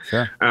to them.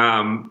 Sure.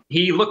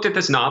 He looked at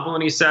this novel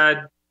and he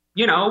said,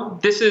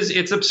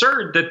 it's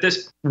absurd that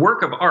this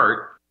work of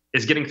art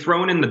is getting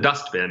thrown in the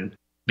dustbin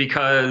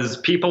because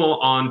people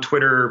on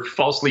Twitter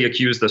falsely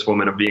accuse this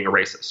woman of being a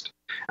racist.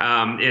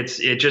 It's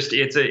a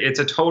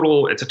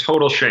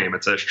total shame.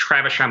 It's a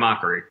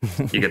traveshamockery,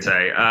 you could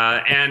say.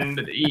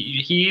 And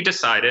he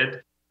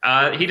decided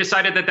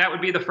that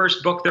would be the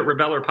first book that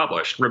Rebeller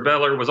published.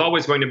 Rebeller was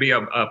always going to be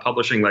a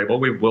publishing label.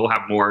 We will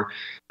have more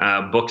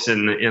books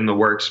in the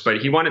works,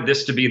 but he wanted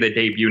this to be the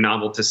debut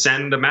novel to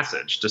send a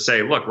message to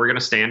say, look, we're going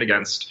to stand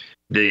against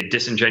the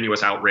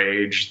disingenuous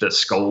outrage, the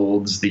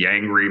scolds, the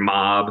angry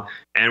mob,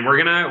 and we're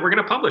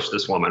gonna publish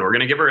this woman. We're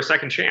gonna give her a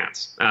second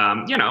chance.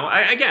 It's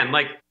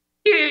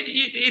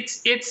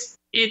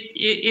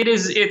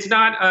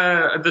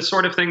not the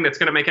sort of thing that's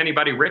gonna make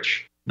anybody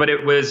rich, but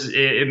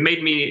it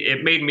made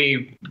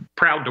me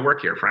proud to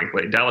work here,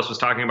 frankly. Dallas was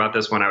talking about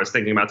this when I was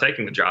thinking about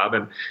taking the job,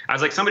 and I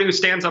was like, somebody who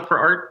stands up for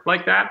art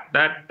like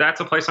that's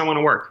a place I want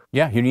to work.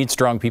 Yeah, you need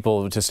strong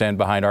people to stand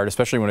behind art,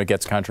 especially when it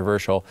gets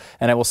controversial.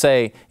 And I will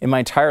say, in my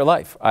entire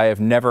life, I have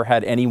never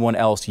had anyone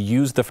else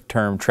use the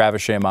term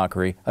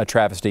traveshamockery, a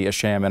travesty, a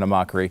sham, and a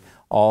mockery,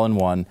 all in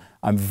one.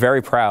 I'm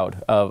very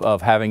proud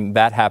of having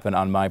that happen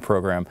on my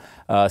program.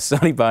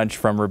 Sonny Bunch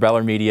from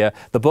Rebeller Media.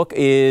 The book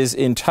is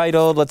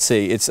entitled, let's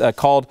see, it's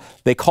called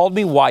They Called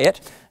Me Wyatt.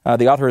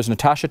 The author is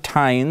Natasha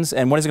Tynes.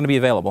 And when is it going to be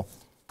available?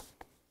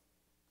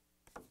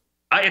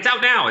 It's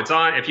out now. It's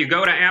on. If you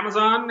go to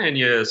Amazon and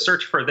you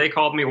search for They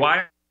Called Me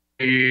Wyatt,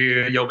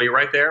 you'll be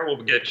right there.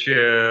 We'll get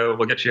you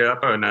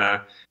up,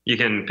 and you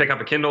can pick up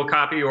a Kindle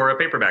copy or a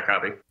paperback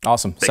copy.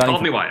 Awesome. They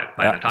Called Me Wyatt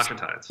by Natasha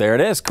Tynes. There it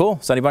is. Cool.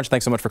 Sonny Bunch,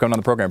 thanks so much for coming on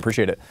the program.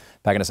 Appreciate it.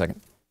 Back in a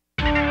second.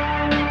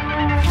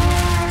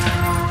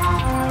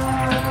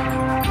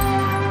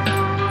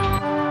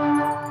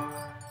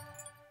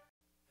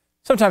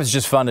 Sometimes it's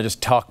just fun to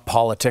just talk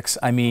politics.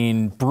 I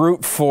mean,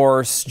 brute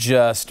force,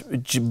 just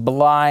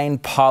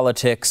blind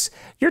politics.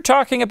 You're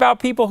talking about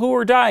people who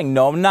are dying.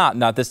 No, I'm not.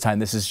 Not this time.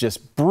 This is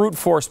just brute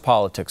force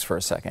politics for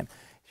a second.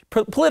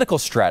 Political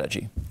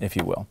strategy, if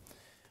you will.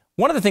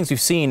 One of the things we've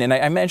seen, and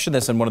I mentioned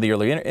this in one of the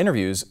early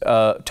interviews,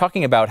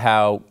 talking about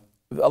how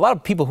a lot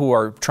of people who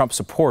are Trump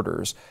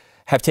supporters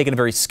have taken a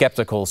very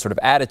skeptical sort of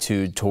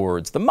attitude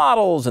towards the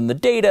models and the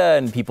data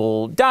and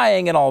people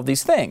dying and all of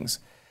these things.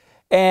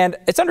 And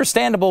it's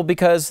understandable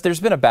because there's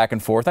been a back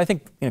and forth. I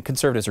think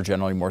conservatives are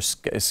generally more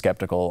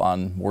skeptical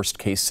on worst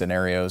case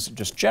scenarios.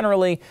 Just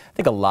generally, I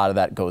think a lot of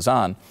that goes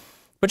on.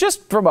 But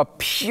just from a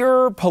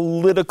pure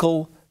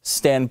political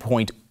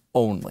standpoint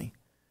only,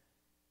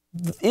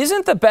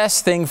 isn't the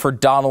best thing for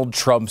Donald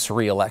Trump's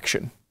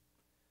reelection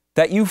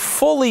that you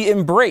fully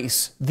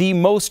embrace the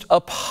most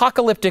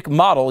apocalyptic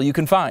model you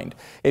can find.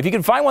 If you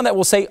can find one that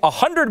will say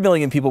 100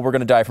 million people were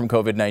going to die from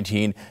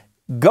COVID-19,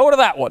 go to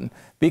that one.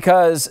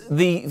 Because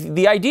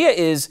the idea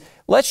is,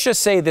 let's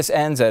just say this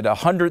ends at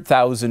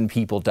 100,000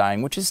 people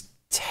dying, which is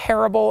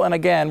terrible. And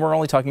again, we're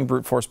only talking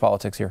brute force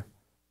politics here.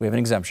 We have an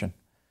exemption.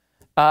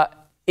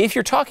 If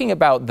you're talking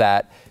about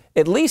that,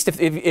 at least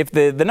if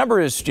the number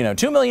is,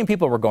 2 million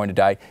people were going to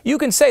die, you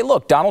can say,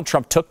 look, Donald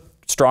Trump took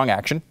strong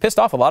action, pissed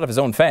off a lot of his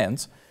own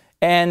fans,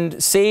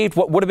 and saved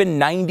what would have been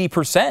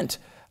 90%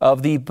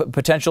 of the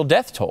potential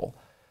death toll.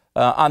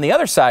 On the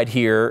other side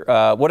here,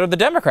 what are the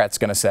Democrats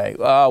going to say?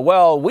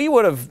 Well, we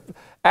would have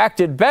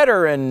acted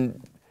better and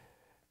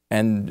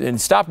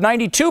stopped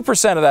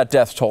 92% of that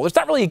death toll. There's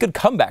not really a good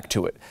comeback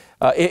to it.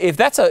 If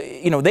that's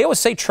they always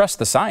say trust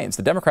the science.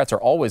 The Democrats are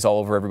always all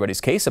over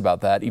everybody's case about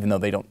that, even though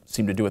they don't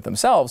seem to do it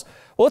themselves.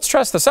 Well, let's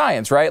trust the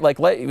science, right? Like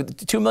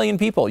 2 million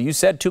people. You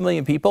said 2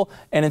 million people,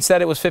 and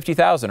instead it was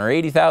 50,000 or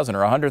 80,000 or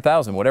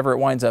 100,000, whatever it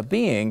winds up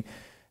being.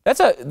 That's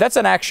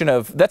an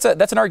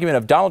argument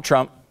of Donald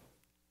Trump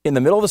in the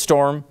middle of the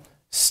storm,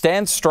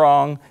 stands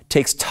strong,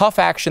 takes tough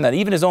action that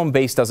even his own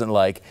base doesn't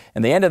like.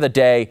 And at the end of the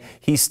day,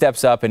 he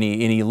steps up and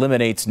he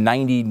eliminates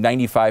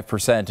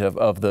 95%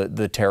 of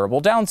the terrible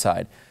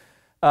downside.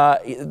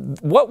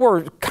 What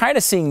we're kind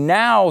of seeing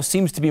now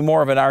seems to be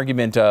more of an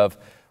argument of,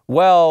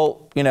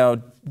 well,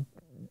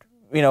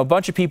 a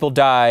bunch of people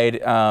died,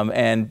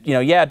 and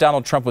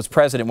Donald Trump was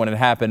president when it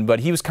happened, but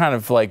he was kind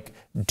of like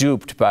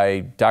duped by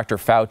Dr.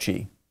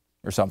 Fauci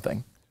or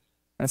something.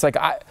 And it's like,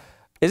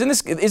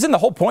 isn't the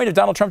whole point of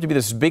Donald Trump to be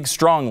this big,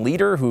 strong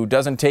leader who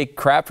doesn't take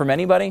crap from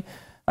anybody?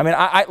 I mean,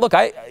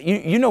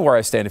 you know where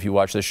I stand if you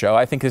watch this show.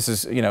 I think this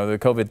is, the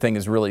COVID thing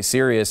is really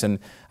serious. And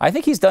I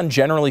think he's done,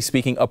 generally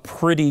speaking, a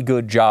pretty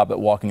good job at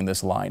walking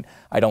this line.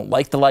 I don't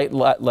like the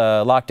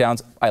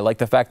lockdowns. I like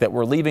the fact that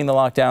we're leaving the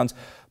lockdowns.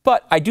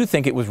 But I do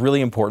think it was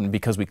really important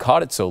because we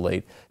caught it so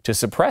late to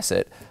suppress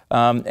it.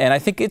 And I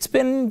think it's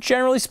been,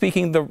 generally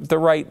speaking, the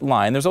right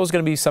line. There's always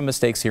going to be some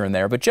mistakes here and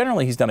there, but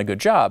generally he's done a good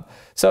job.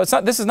 So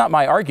this is not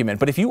my argument.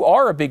 But if you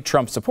are a big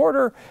Trump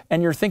supporter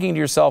and you're thinking to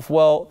yourself,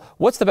 well,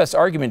 what's the best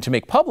argument to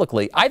make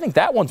publicly? I think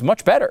that one's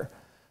much better.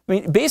 I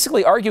mean,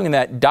 basically arguing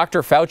that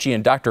Dr. Fauci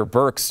and Dr.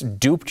 Birx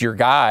duped your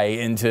guy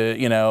into,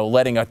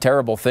 letting a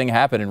terrible thing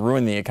happen and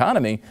ruin the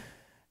economy.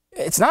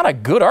 It's not a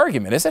good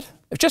argument, is it?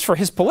 It's just for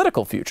his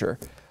political future.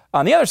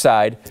 On the other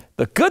side,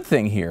 the good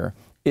thing here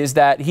is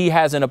that he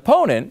has an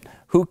opponent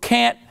who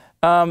can't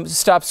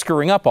stop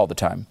screwing up all the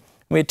time.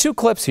 We had two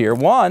clips here.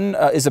 One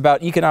is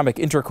about economic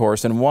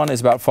intercourse, and one is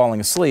about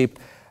falling asleep.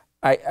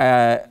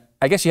 I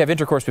guess you have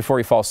intercourse before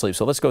you fall asleep,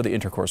 so let's go to the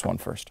intercourse one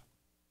first.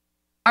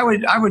 I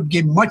would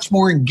get much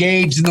more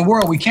engaged in the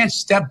world. We can't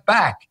step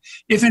back.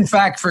 If, in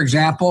fact, for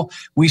example,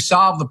 we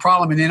solve the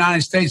problem in the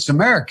United States of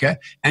America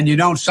and you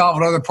don't solve it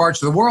in other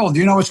parts of the world,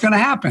 you know what's going to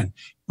happen.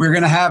 You're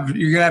going to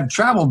have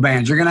travel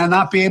bans. You're going to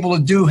not be able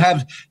to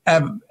have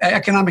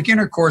economic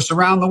intercourse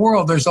around the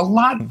world. There's a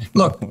lot.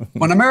 Look,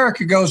 when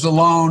America goes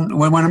alone,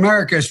 when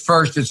America is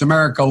first, it's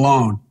America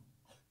alone.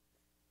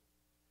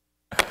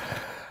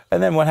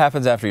 And then what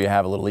happens after you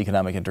have a little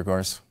economic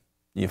intercourse?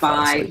 You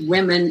fall asleep. By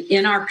women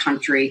in our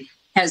country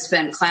has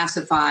been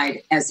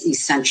classified as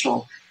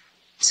essential.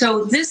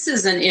 So this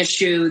is an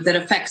issue that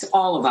affects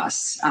all of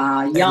us,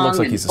 young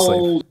and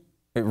old.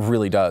 It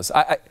really does.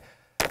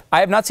 I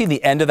have not seen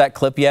the end of that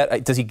clip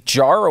yet. Does he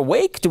jar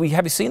awake?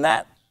 Have you seen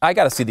that? I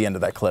got to see the end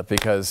of that clip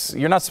because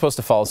you're not supposed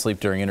to fall asleep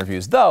during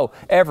interviews, though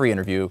every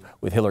interview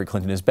with Hillary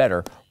Clinton is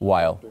better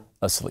while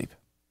asleep.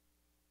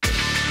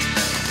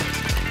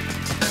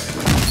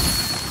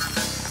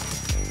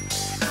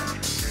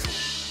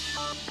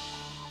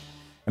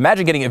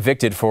 Imagine getting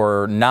evicted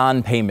for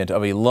non-payment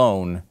of a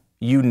loan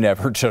you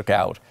never took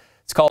out.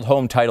 It's called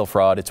home title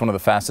fraud. It's one of the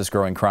fastest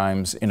growing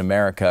crimes in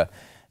America.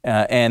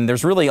 And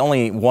there's really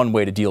only one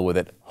way to deal with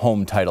it,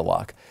 home title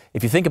lock.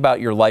 If you think about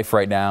your life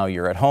right now,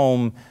 you're at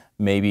home,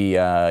 maybe,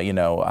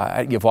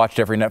 you've watched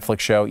every Netflix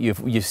show,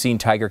 you've seen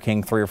Tiger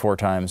King 3 or 4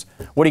 times.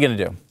 What are you going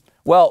to do?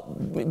 Well,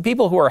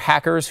 people who are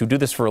hackers, who do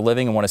this for a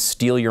living and want to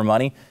steal your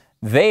money,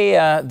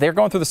 they're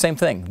going through the same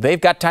thing.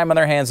 They've got time on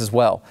their hands as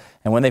well.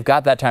 And when they've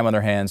got that time on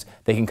their hands,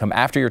 they can come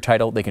after your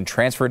title. They can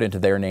transfer it into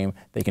their name.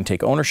 They can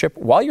take ownership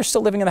while you're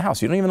still living in the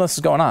house. You don't even know this is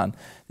going on.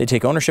 They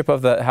take ownership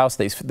of the house.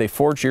 They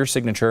forge your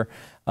signature.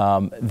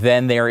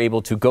 Then they are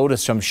able to go to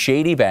some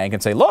shady bank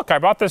and say, look, I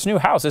bought this new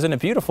house. Isn't it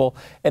beautiful?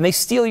 And they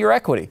steal your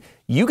equity.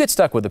 You get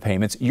stuck with the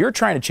payments. You're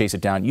trying to chase it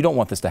down. You don't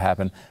want this to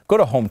happen. Go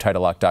to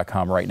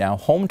HomeTitleLock.com right now,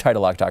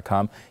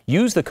 HomeTitleLock.com.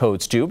 Use the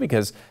code STU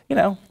because,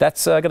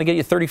 that's going to get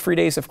you 30 free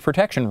days of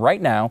protection right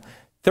now.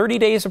 30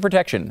 days of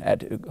protection at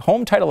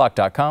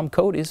HomeTitleLock.com.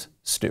 Code is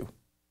STU.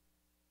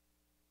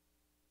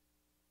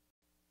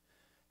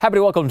 Happy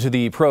to welcome to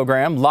the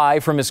program,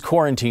 live from his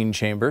quarantine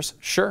chambers.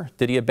 Sure,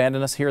 did he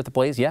abandon us here at the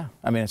Blaze? Yeah,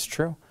 it's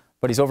true.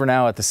 But he's over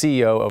now at the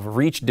CEO of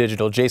Reach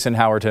Digital. Jason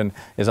Howerton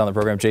is on the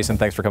program. Jason,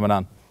 thanks for coming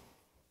on.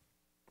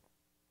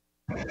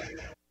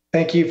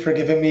 Thank you for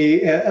giving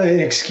me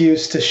an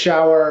excuse to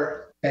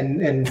shower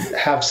and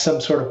have some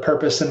sort of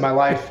purpose in my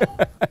life.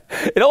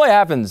 It only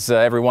happens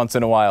every once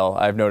in a while,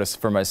 I've noticed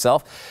for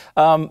myself.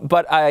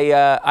 But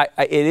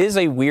it is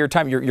a weird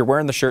time. You're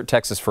wearing the shirt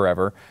Texas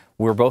Forever.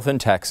 We're both in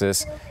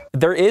Texas.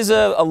 There is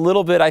a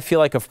little bit, I feel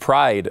like, of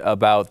pride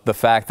about the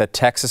fact that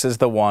Texas is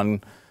the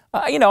one.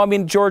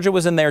 Georgia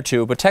was in there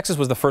too, but Texas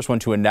was the first one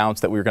to announce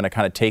that we were going to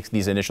kind of take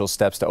these initial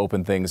steps to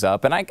open things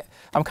up. And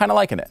I'm kind of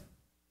liking it.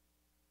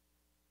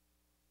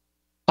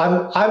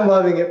 I'm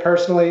loving it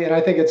personally, and I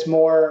think it's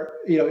more,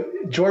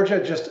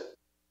 Georgia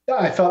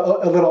I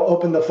felt a little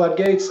open the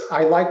floodgates.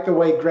 I like the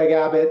way Greg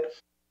Abbott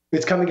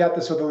is coming at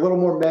this with a little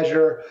more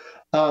measure,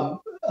 a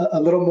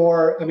little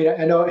more. I mean,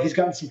 I know he's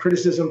gotten some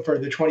criticism for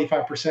the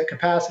 25%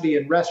 capacity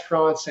in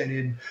restaurants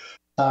and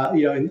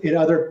in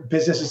other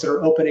businesses that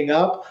are opening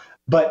up,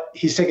 but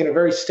he's taking a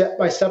very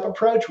step-by-step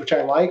approach, which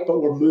I like,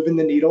 but we're moving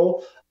the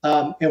needle.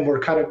 And we're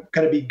kind of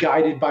going to be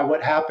guided by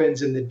what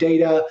happens in the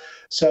data.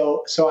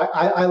 So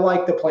I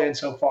like the plan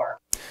so far.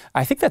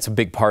 I think that's a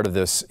big part of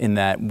this in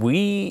that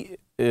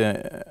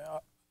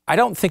I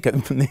don't think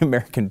the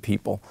American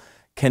people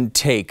can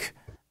take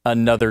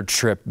another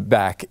trip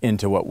back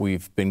into what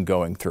we've been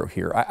going through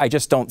here. I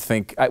just don't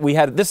think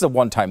this is a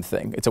one-time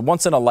thing. It's a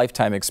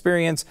once-in-a-lifetime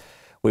experience.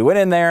 We went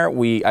in there.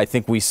 I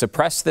think we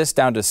suppressed this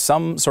down to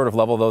some sort of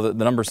level, though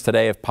the numbers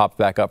today have popped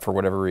back up for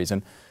whatever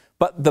reason.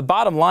 But the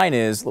bottom line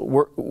is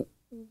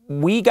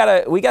we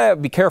gotta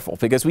be careful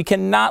because we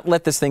cannot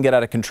let this thing get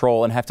out of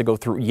control and have to go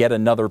through yet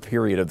another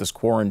period of this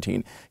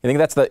quarantine. I think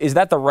is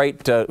that the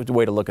right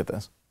way to look at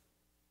this?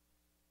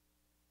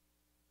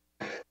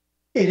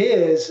 It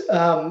is,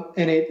 and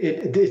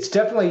it's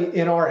definitely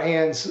in our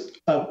hands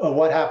of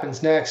what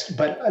happens next.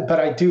 But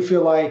I do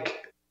feel like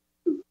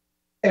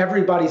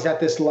everybody's at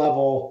this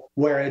level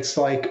where it's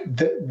like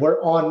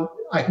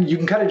you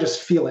can kind of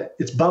just feel it.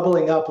 It's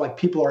bubbling up, like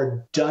people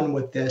are done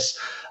with this.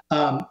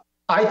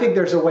 I think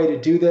there's a way to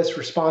do this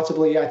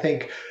responsibly. I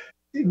think,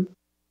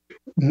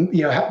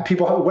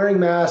 people wearing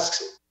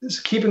masks,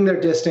 keeping their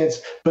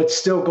distance, but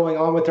still going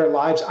on with their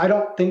lives. I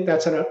don't think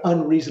that's an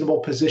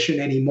unreasonable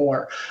position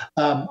anymore.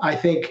 I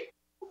think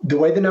the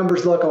way the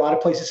numbers look, a lot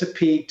of places have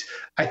peaked.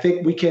 I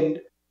think we can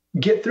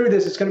get through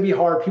this. It's going to be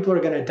hard. People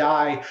are going to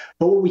die.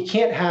 But what we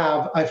can't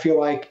have, I feel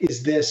like,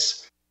 is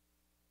this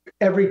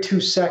every 2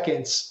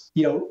 seconds,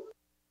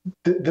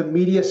 the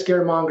media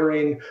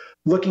scaremongering,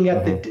 looking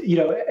at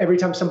every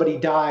time somebody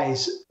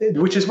dies,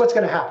 which is what's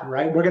going to happen,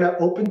 right? We're going to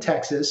open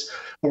Texas,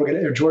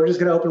 or Georgia's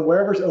going to open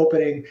wherever's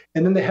opening,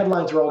 and then the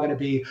headlines are all going to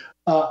be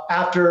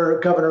after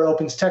governor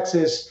opens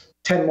Texas,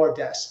 10 more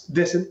deaths.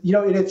 This, and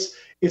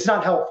it's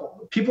not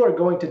helpful. People are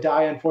going to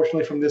die,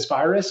 unfortunately, from this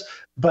virus,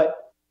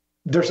 but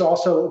there's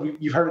also,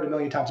 you've heard it a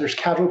million times, there's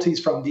casualties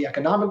from the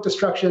economic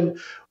destruction.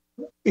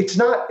 It's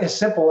not as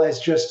simple as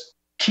just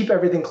keep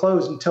everything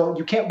closed until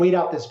you can't wait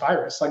out this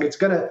virus. Like it's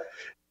going to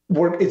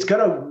work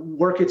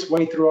its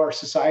way through our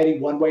society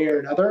one way or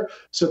another.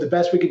 So the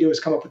best we can do is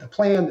come up with a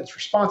plan that's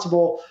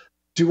responsible,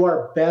 do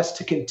our best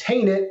to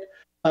contain it.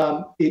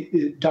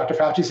 Dr.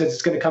 Fauci says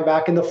it's going to come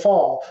back in the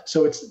fall.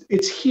 So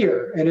it's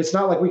here, and it's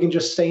not like we can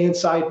just stay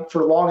inside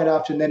for long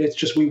enough and then it's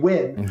just we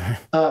win.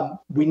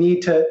 We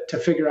need to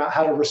figure out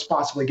how to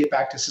responsibly get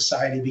back to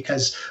society,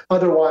 because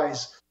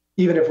otherwise,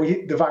 even if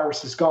the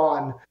virus is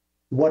gone,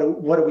 what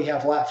do we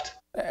have left?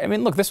 I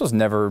mean, look, this was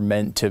never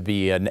meant to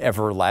be an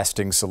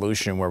everlasting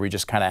solution where we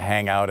just kind of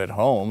hang out at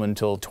home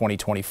until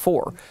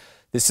 2024.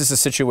 This is a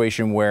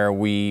situation where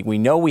we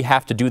know we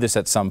have to do this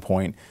at some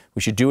point.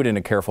 We should do it in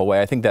a careful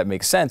way. I think that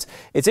makes sense.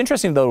 It's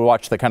interesting, though, to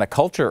watch the kind of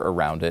culture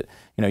around it.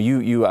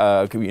 You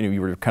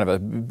were kind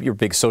of you're a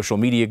big social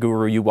media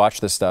guru. You watch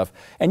this stuff,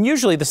 and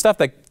usually the stuff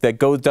that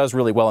does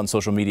really well on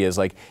social media is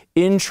like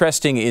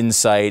interesting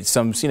insight,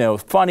 some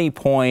funny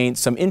points,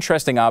 some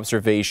interesting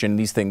observation.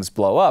 These things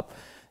blow up.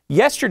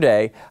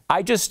 Yesterday,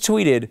 I just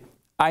tweeted,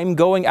 "I'm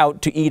going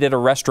out to eat at a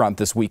restaurant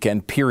this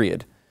weekend."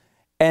 Period,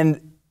 and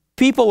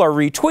people are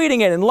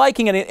retweeting it and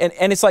liking it,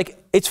 and it's like,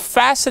 it's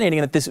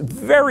fascinating that this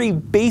very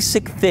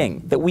basic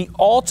thing that we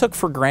all took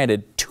for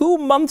granted 2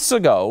 months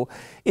ago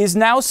is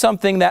now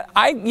something that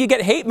you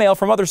get hate mail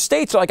from other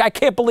states. Like, I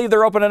can't believe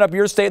they're opening up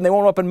your state and they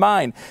won't open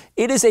mine.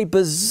 It is a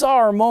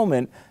bizarre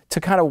moment to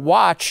kind of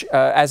watch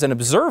as an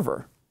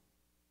observer.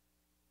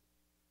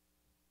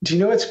 Do you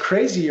know what's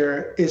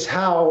crazier is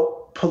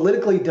how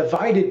politically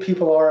divided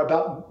people are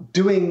about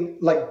going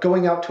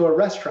out to a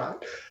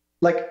restaurant.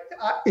 Like,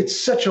 it's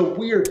such a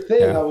weird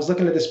thing. Yeah. I was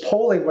looking at this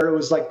polling where it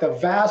was like the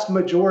vast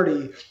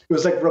majority, it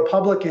was like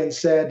Republicans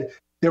said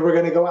they were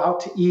going to go out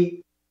to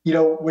eat,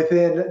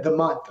 within the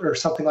month or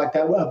something like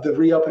that of the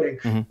reopening.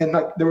 Mm-hmm. And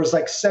like, there was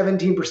like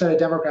 17% of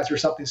Democrats or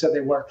something said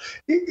they were.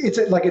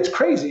 It's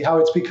crazy how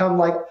it's become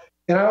like,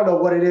 and I don't know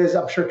what it is.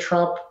 I'm sure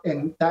Trump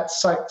and that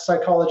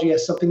psychology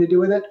has something to do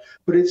with it,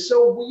 but it's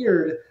so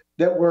weird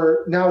that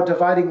we're now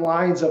dividing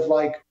lines of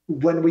like,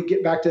 when we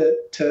get back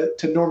to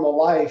normal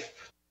life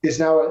is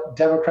now a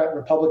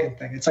Democrat-Republican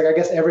thing. It's like, I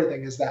guess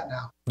everything is that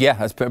now. Yeah,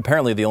 that's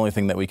apparently the only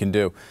thing that we can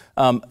do.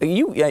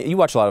 You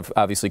watch a lot of,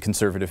 obviously,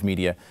 conservative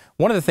media.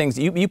 One of the things,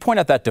 you point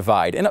out that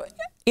divide, and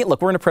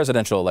look, we're in a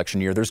presidential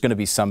election year. There's going to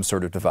be some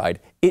sort of divide.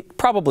 It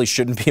probably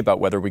shouldn't be about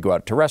whether we go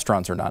out to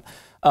restaurants or not.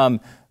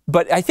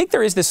 But I think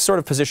there is this sort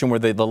of position where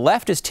the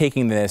left is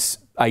taking this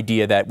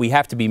idea that we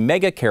have to be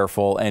mega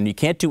careful and you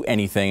can't do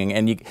anything.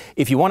 And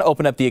if you want to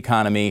open up the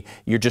economy,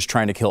 you're just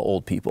trying to kill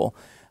old people.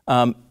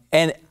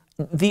 And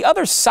the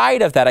other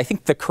side of that, I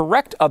think the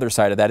correct other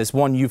side of that is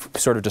one you've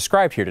sort of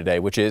described here today,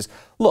 which is,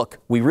 look,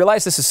 we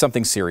realize this is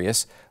something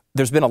serious.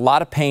 There's been a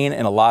lot of pain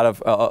and a lot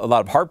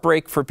of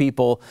heartbreak for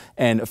people,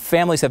 and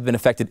families have been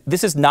affected.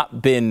 This has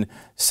not been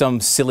some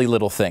silly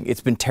little thing.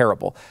 It's been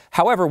terrible.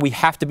 However, we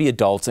have to be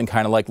adults and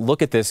kind of like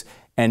look at this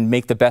and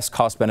make the best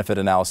cost-benefit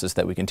analysis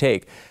that we can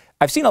take.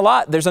 I've seen a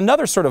lot. There's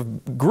another sort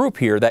of group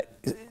here that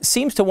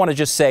seems to want to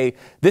just say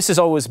this has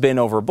always been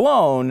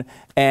overblown,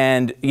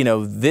 and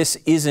this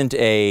isn't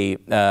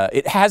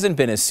it hasn't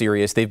been as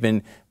serious. They've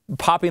been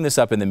popping this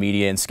up in the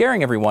media and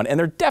scaring everyone, and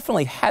there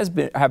definitely have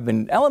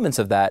been elements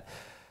of that.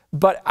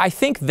 But I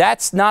think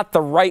that's not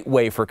the right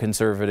way for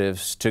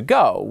conservatives to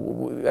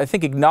go. I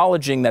think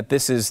acknowledging that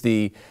this is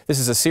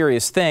a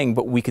serious thing,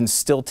 but we can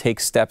still take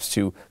steps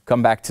to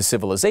come back to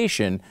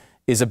civilization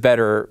is a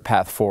better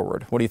path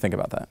forward. What do you think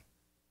about that?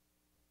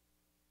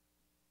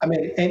 I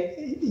mean, and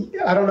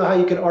I don't know how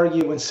you can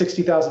argue when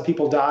 60,000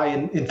 people die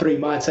in 3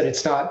 months that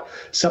it's not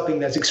something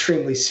that's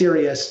extremely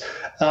serious.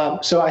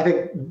 So I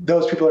think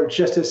those people are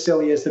just as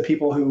silly as the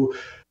people who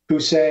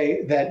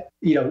say that,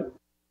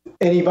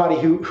 anybody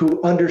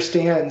who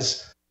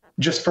understands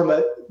just from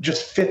a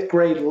fifth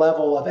grade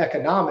level of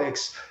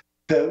economics,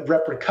 the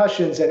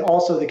repercussions and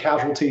also the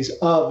casualties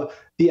of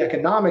the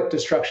economic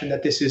destruction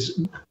that this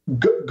is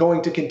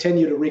going to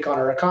continue to wreak on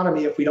our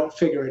economy if we don't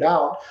figure it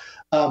out.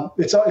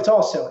 It's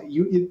all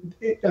silly.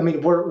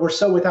 We're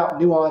so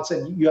without nuance,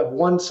 and you have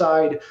one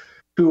side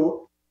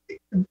who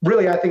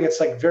really, I think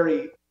it's like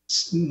very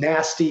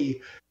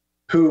nasty,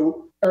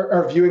 who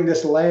are viewing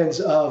this lens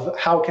of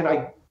how can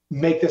I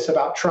make this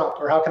about Trump,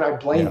 or how can I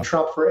blame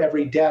Trump for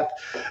every death?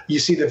 You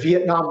see the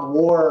Vietnam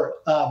War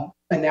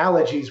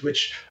analogies,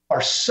 which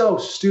are so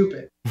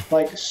stupid,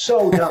 like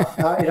so dumb.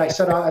 And I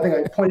think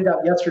I pointed out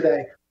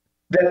yesterday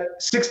that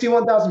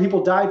 61,000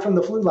 people died from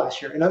the flu last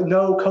year. And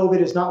no,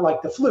 COVID is not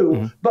like the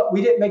flu, but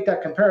we didn't make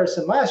that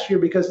comparison last year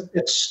because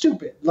it's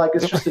stupid. Like,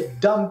 it's just a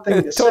dumb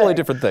thing to say. Totally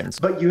different things.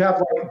 But you have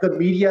like the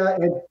media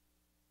and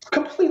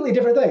completely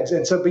different things.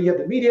 And so, but you have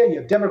the media, you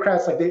have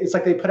Democrats, it's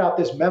like they put out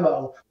this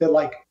memo that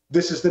like,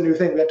 this is the new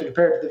thing. We have to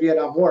compare it to the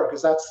Vietnam War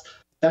because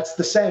that's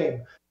the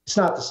same. It's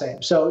not the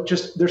same. So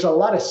just there's a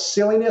lot of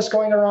silliness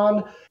going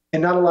around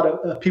and not a lot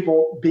of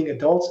people being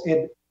adults.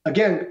 And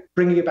again,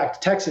 bringing it back to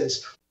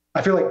Texas,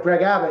 I feel like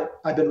Greg Abbott,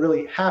 I've been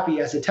really happy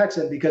as a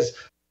Texan because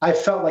I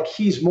felt like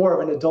he's more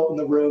of an adult in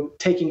the room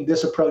taking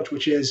this approach,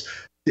 which is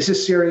this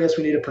is serious.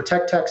 We need to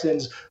protect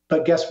Texans.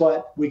 But guess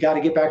what? We got to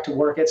get back to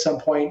work at some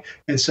point.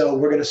 And so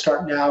we're going to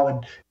start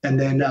now and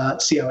then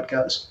see how it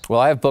goes.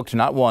 Well, I have booked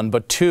not one,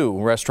 but 2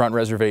 restaurant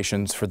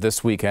reservations for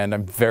this weekend.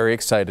 I'm very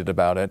excited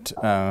about it.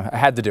 I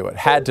had to do it.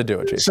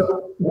 Jason.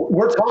 So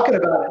we're talking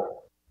about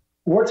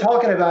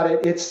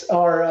it. It's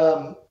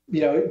our,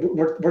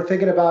 we're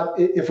thinking about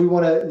if we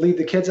want to leave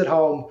the kids at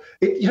home.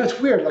 It's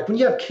weird. Like when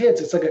you have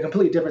kids, it's like a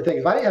completely different thing.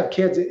 If I didn't have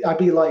kids, I'd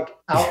be like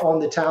out on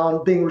the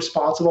town being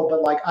responsible,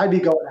 but like I'd be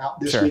going out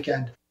this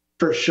weekend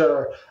for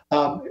sure.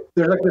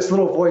 There's like this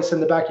little voice in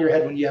the back of your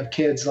head when you have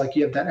kids, like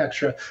you have that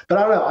extra. But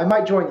I don't know. I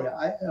might join you.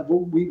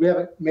 We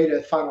haven't made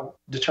a final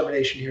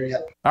determination here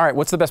yet. All right.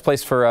 What's the best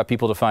place for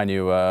people to find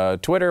you?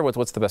 Twitter?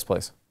 What's the best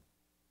place?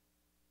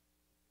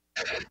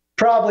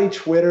 Probably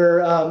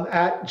Twitter,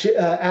 at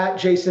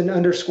Jason_Howerton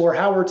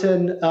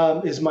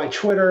is my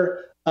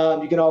Twitter.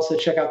 You can also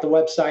check out the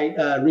website,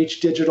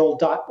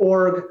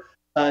 reachdigital.org,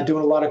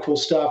 doing a lot of cool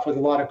stuff with a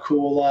lot of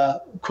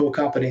cool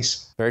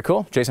companies. Very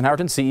cool. Jason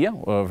Howerton,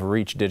 CEO of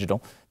Reach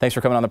Digital. Thanks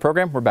for coming on the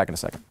program. We're back in a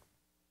second.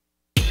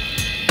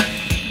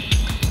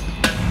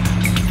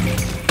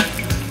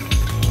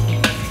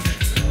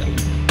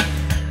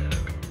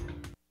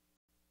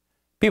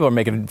 People are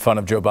making fun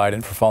of Joe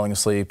Biden for falling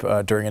asleep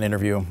during an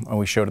interview.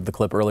 We showed the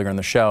clip earlier in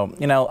the show.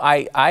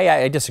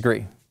 I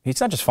disagree.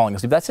 He's not just falling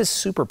asleep. That's his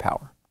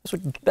superpower.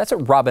 That's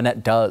what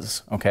Robinette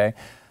does, okay?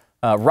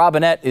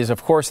 Robinette is,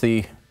 of course,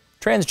 the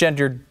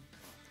transgendered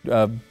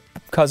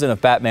cousin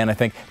of Batman, I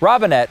think.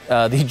 Robinette,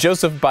 the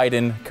Joseph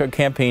Biden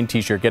campaign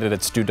t-shirt. Get it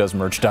at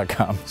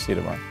StuDoesMerch.com. See you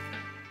tomorrow.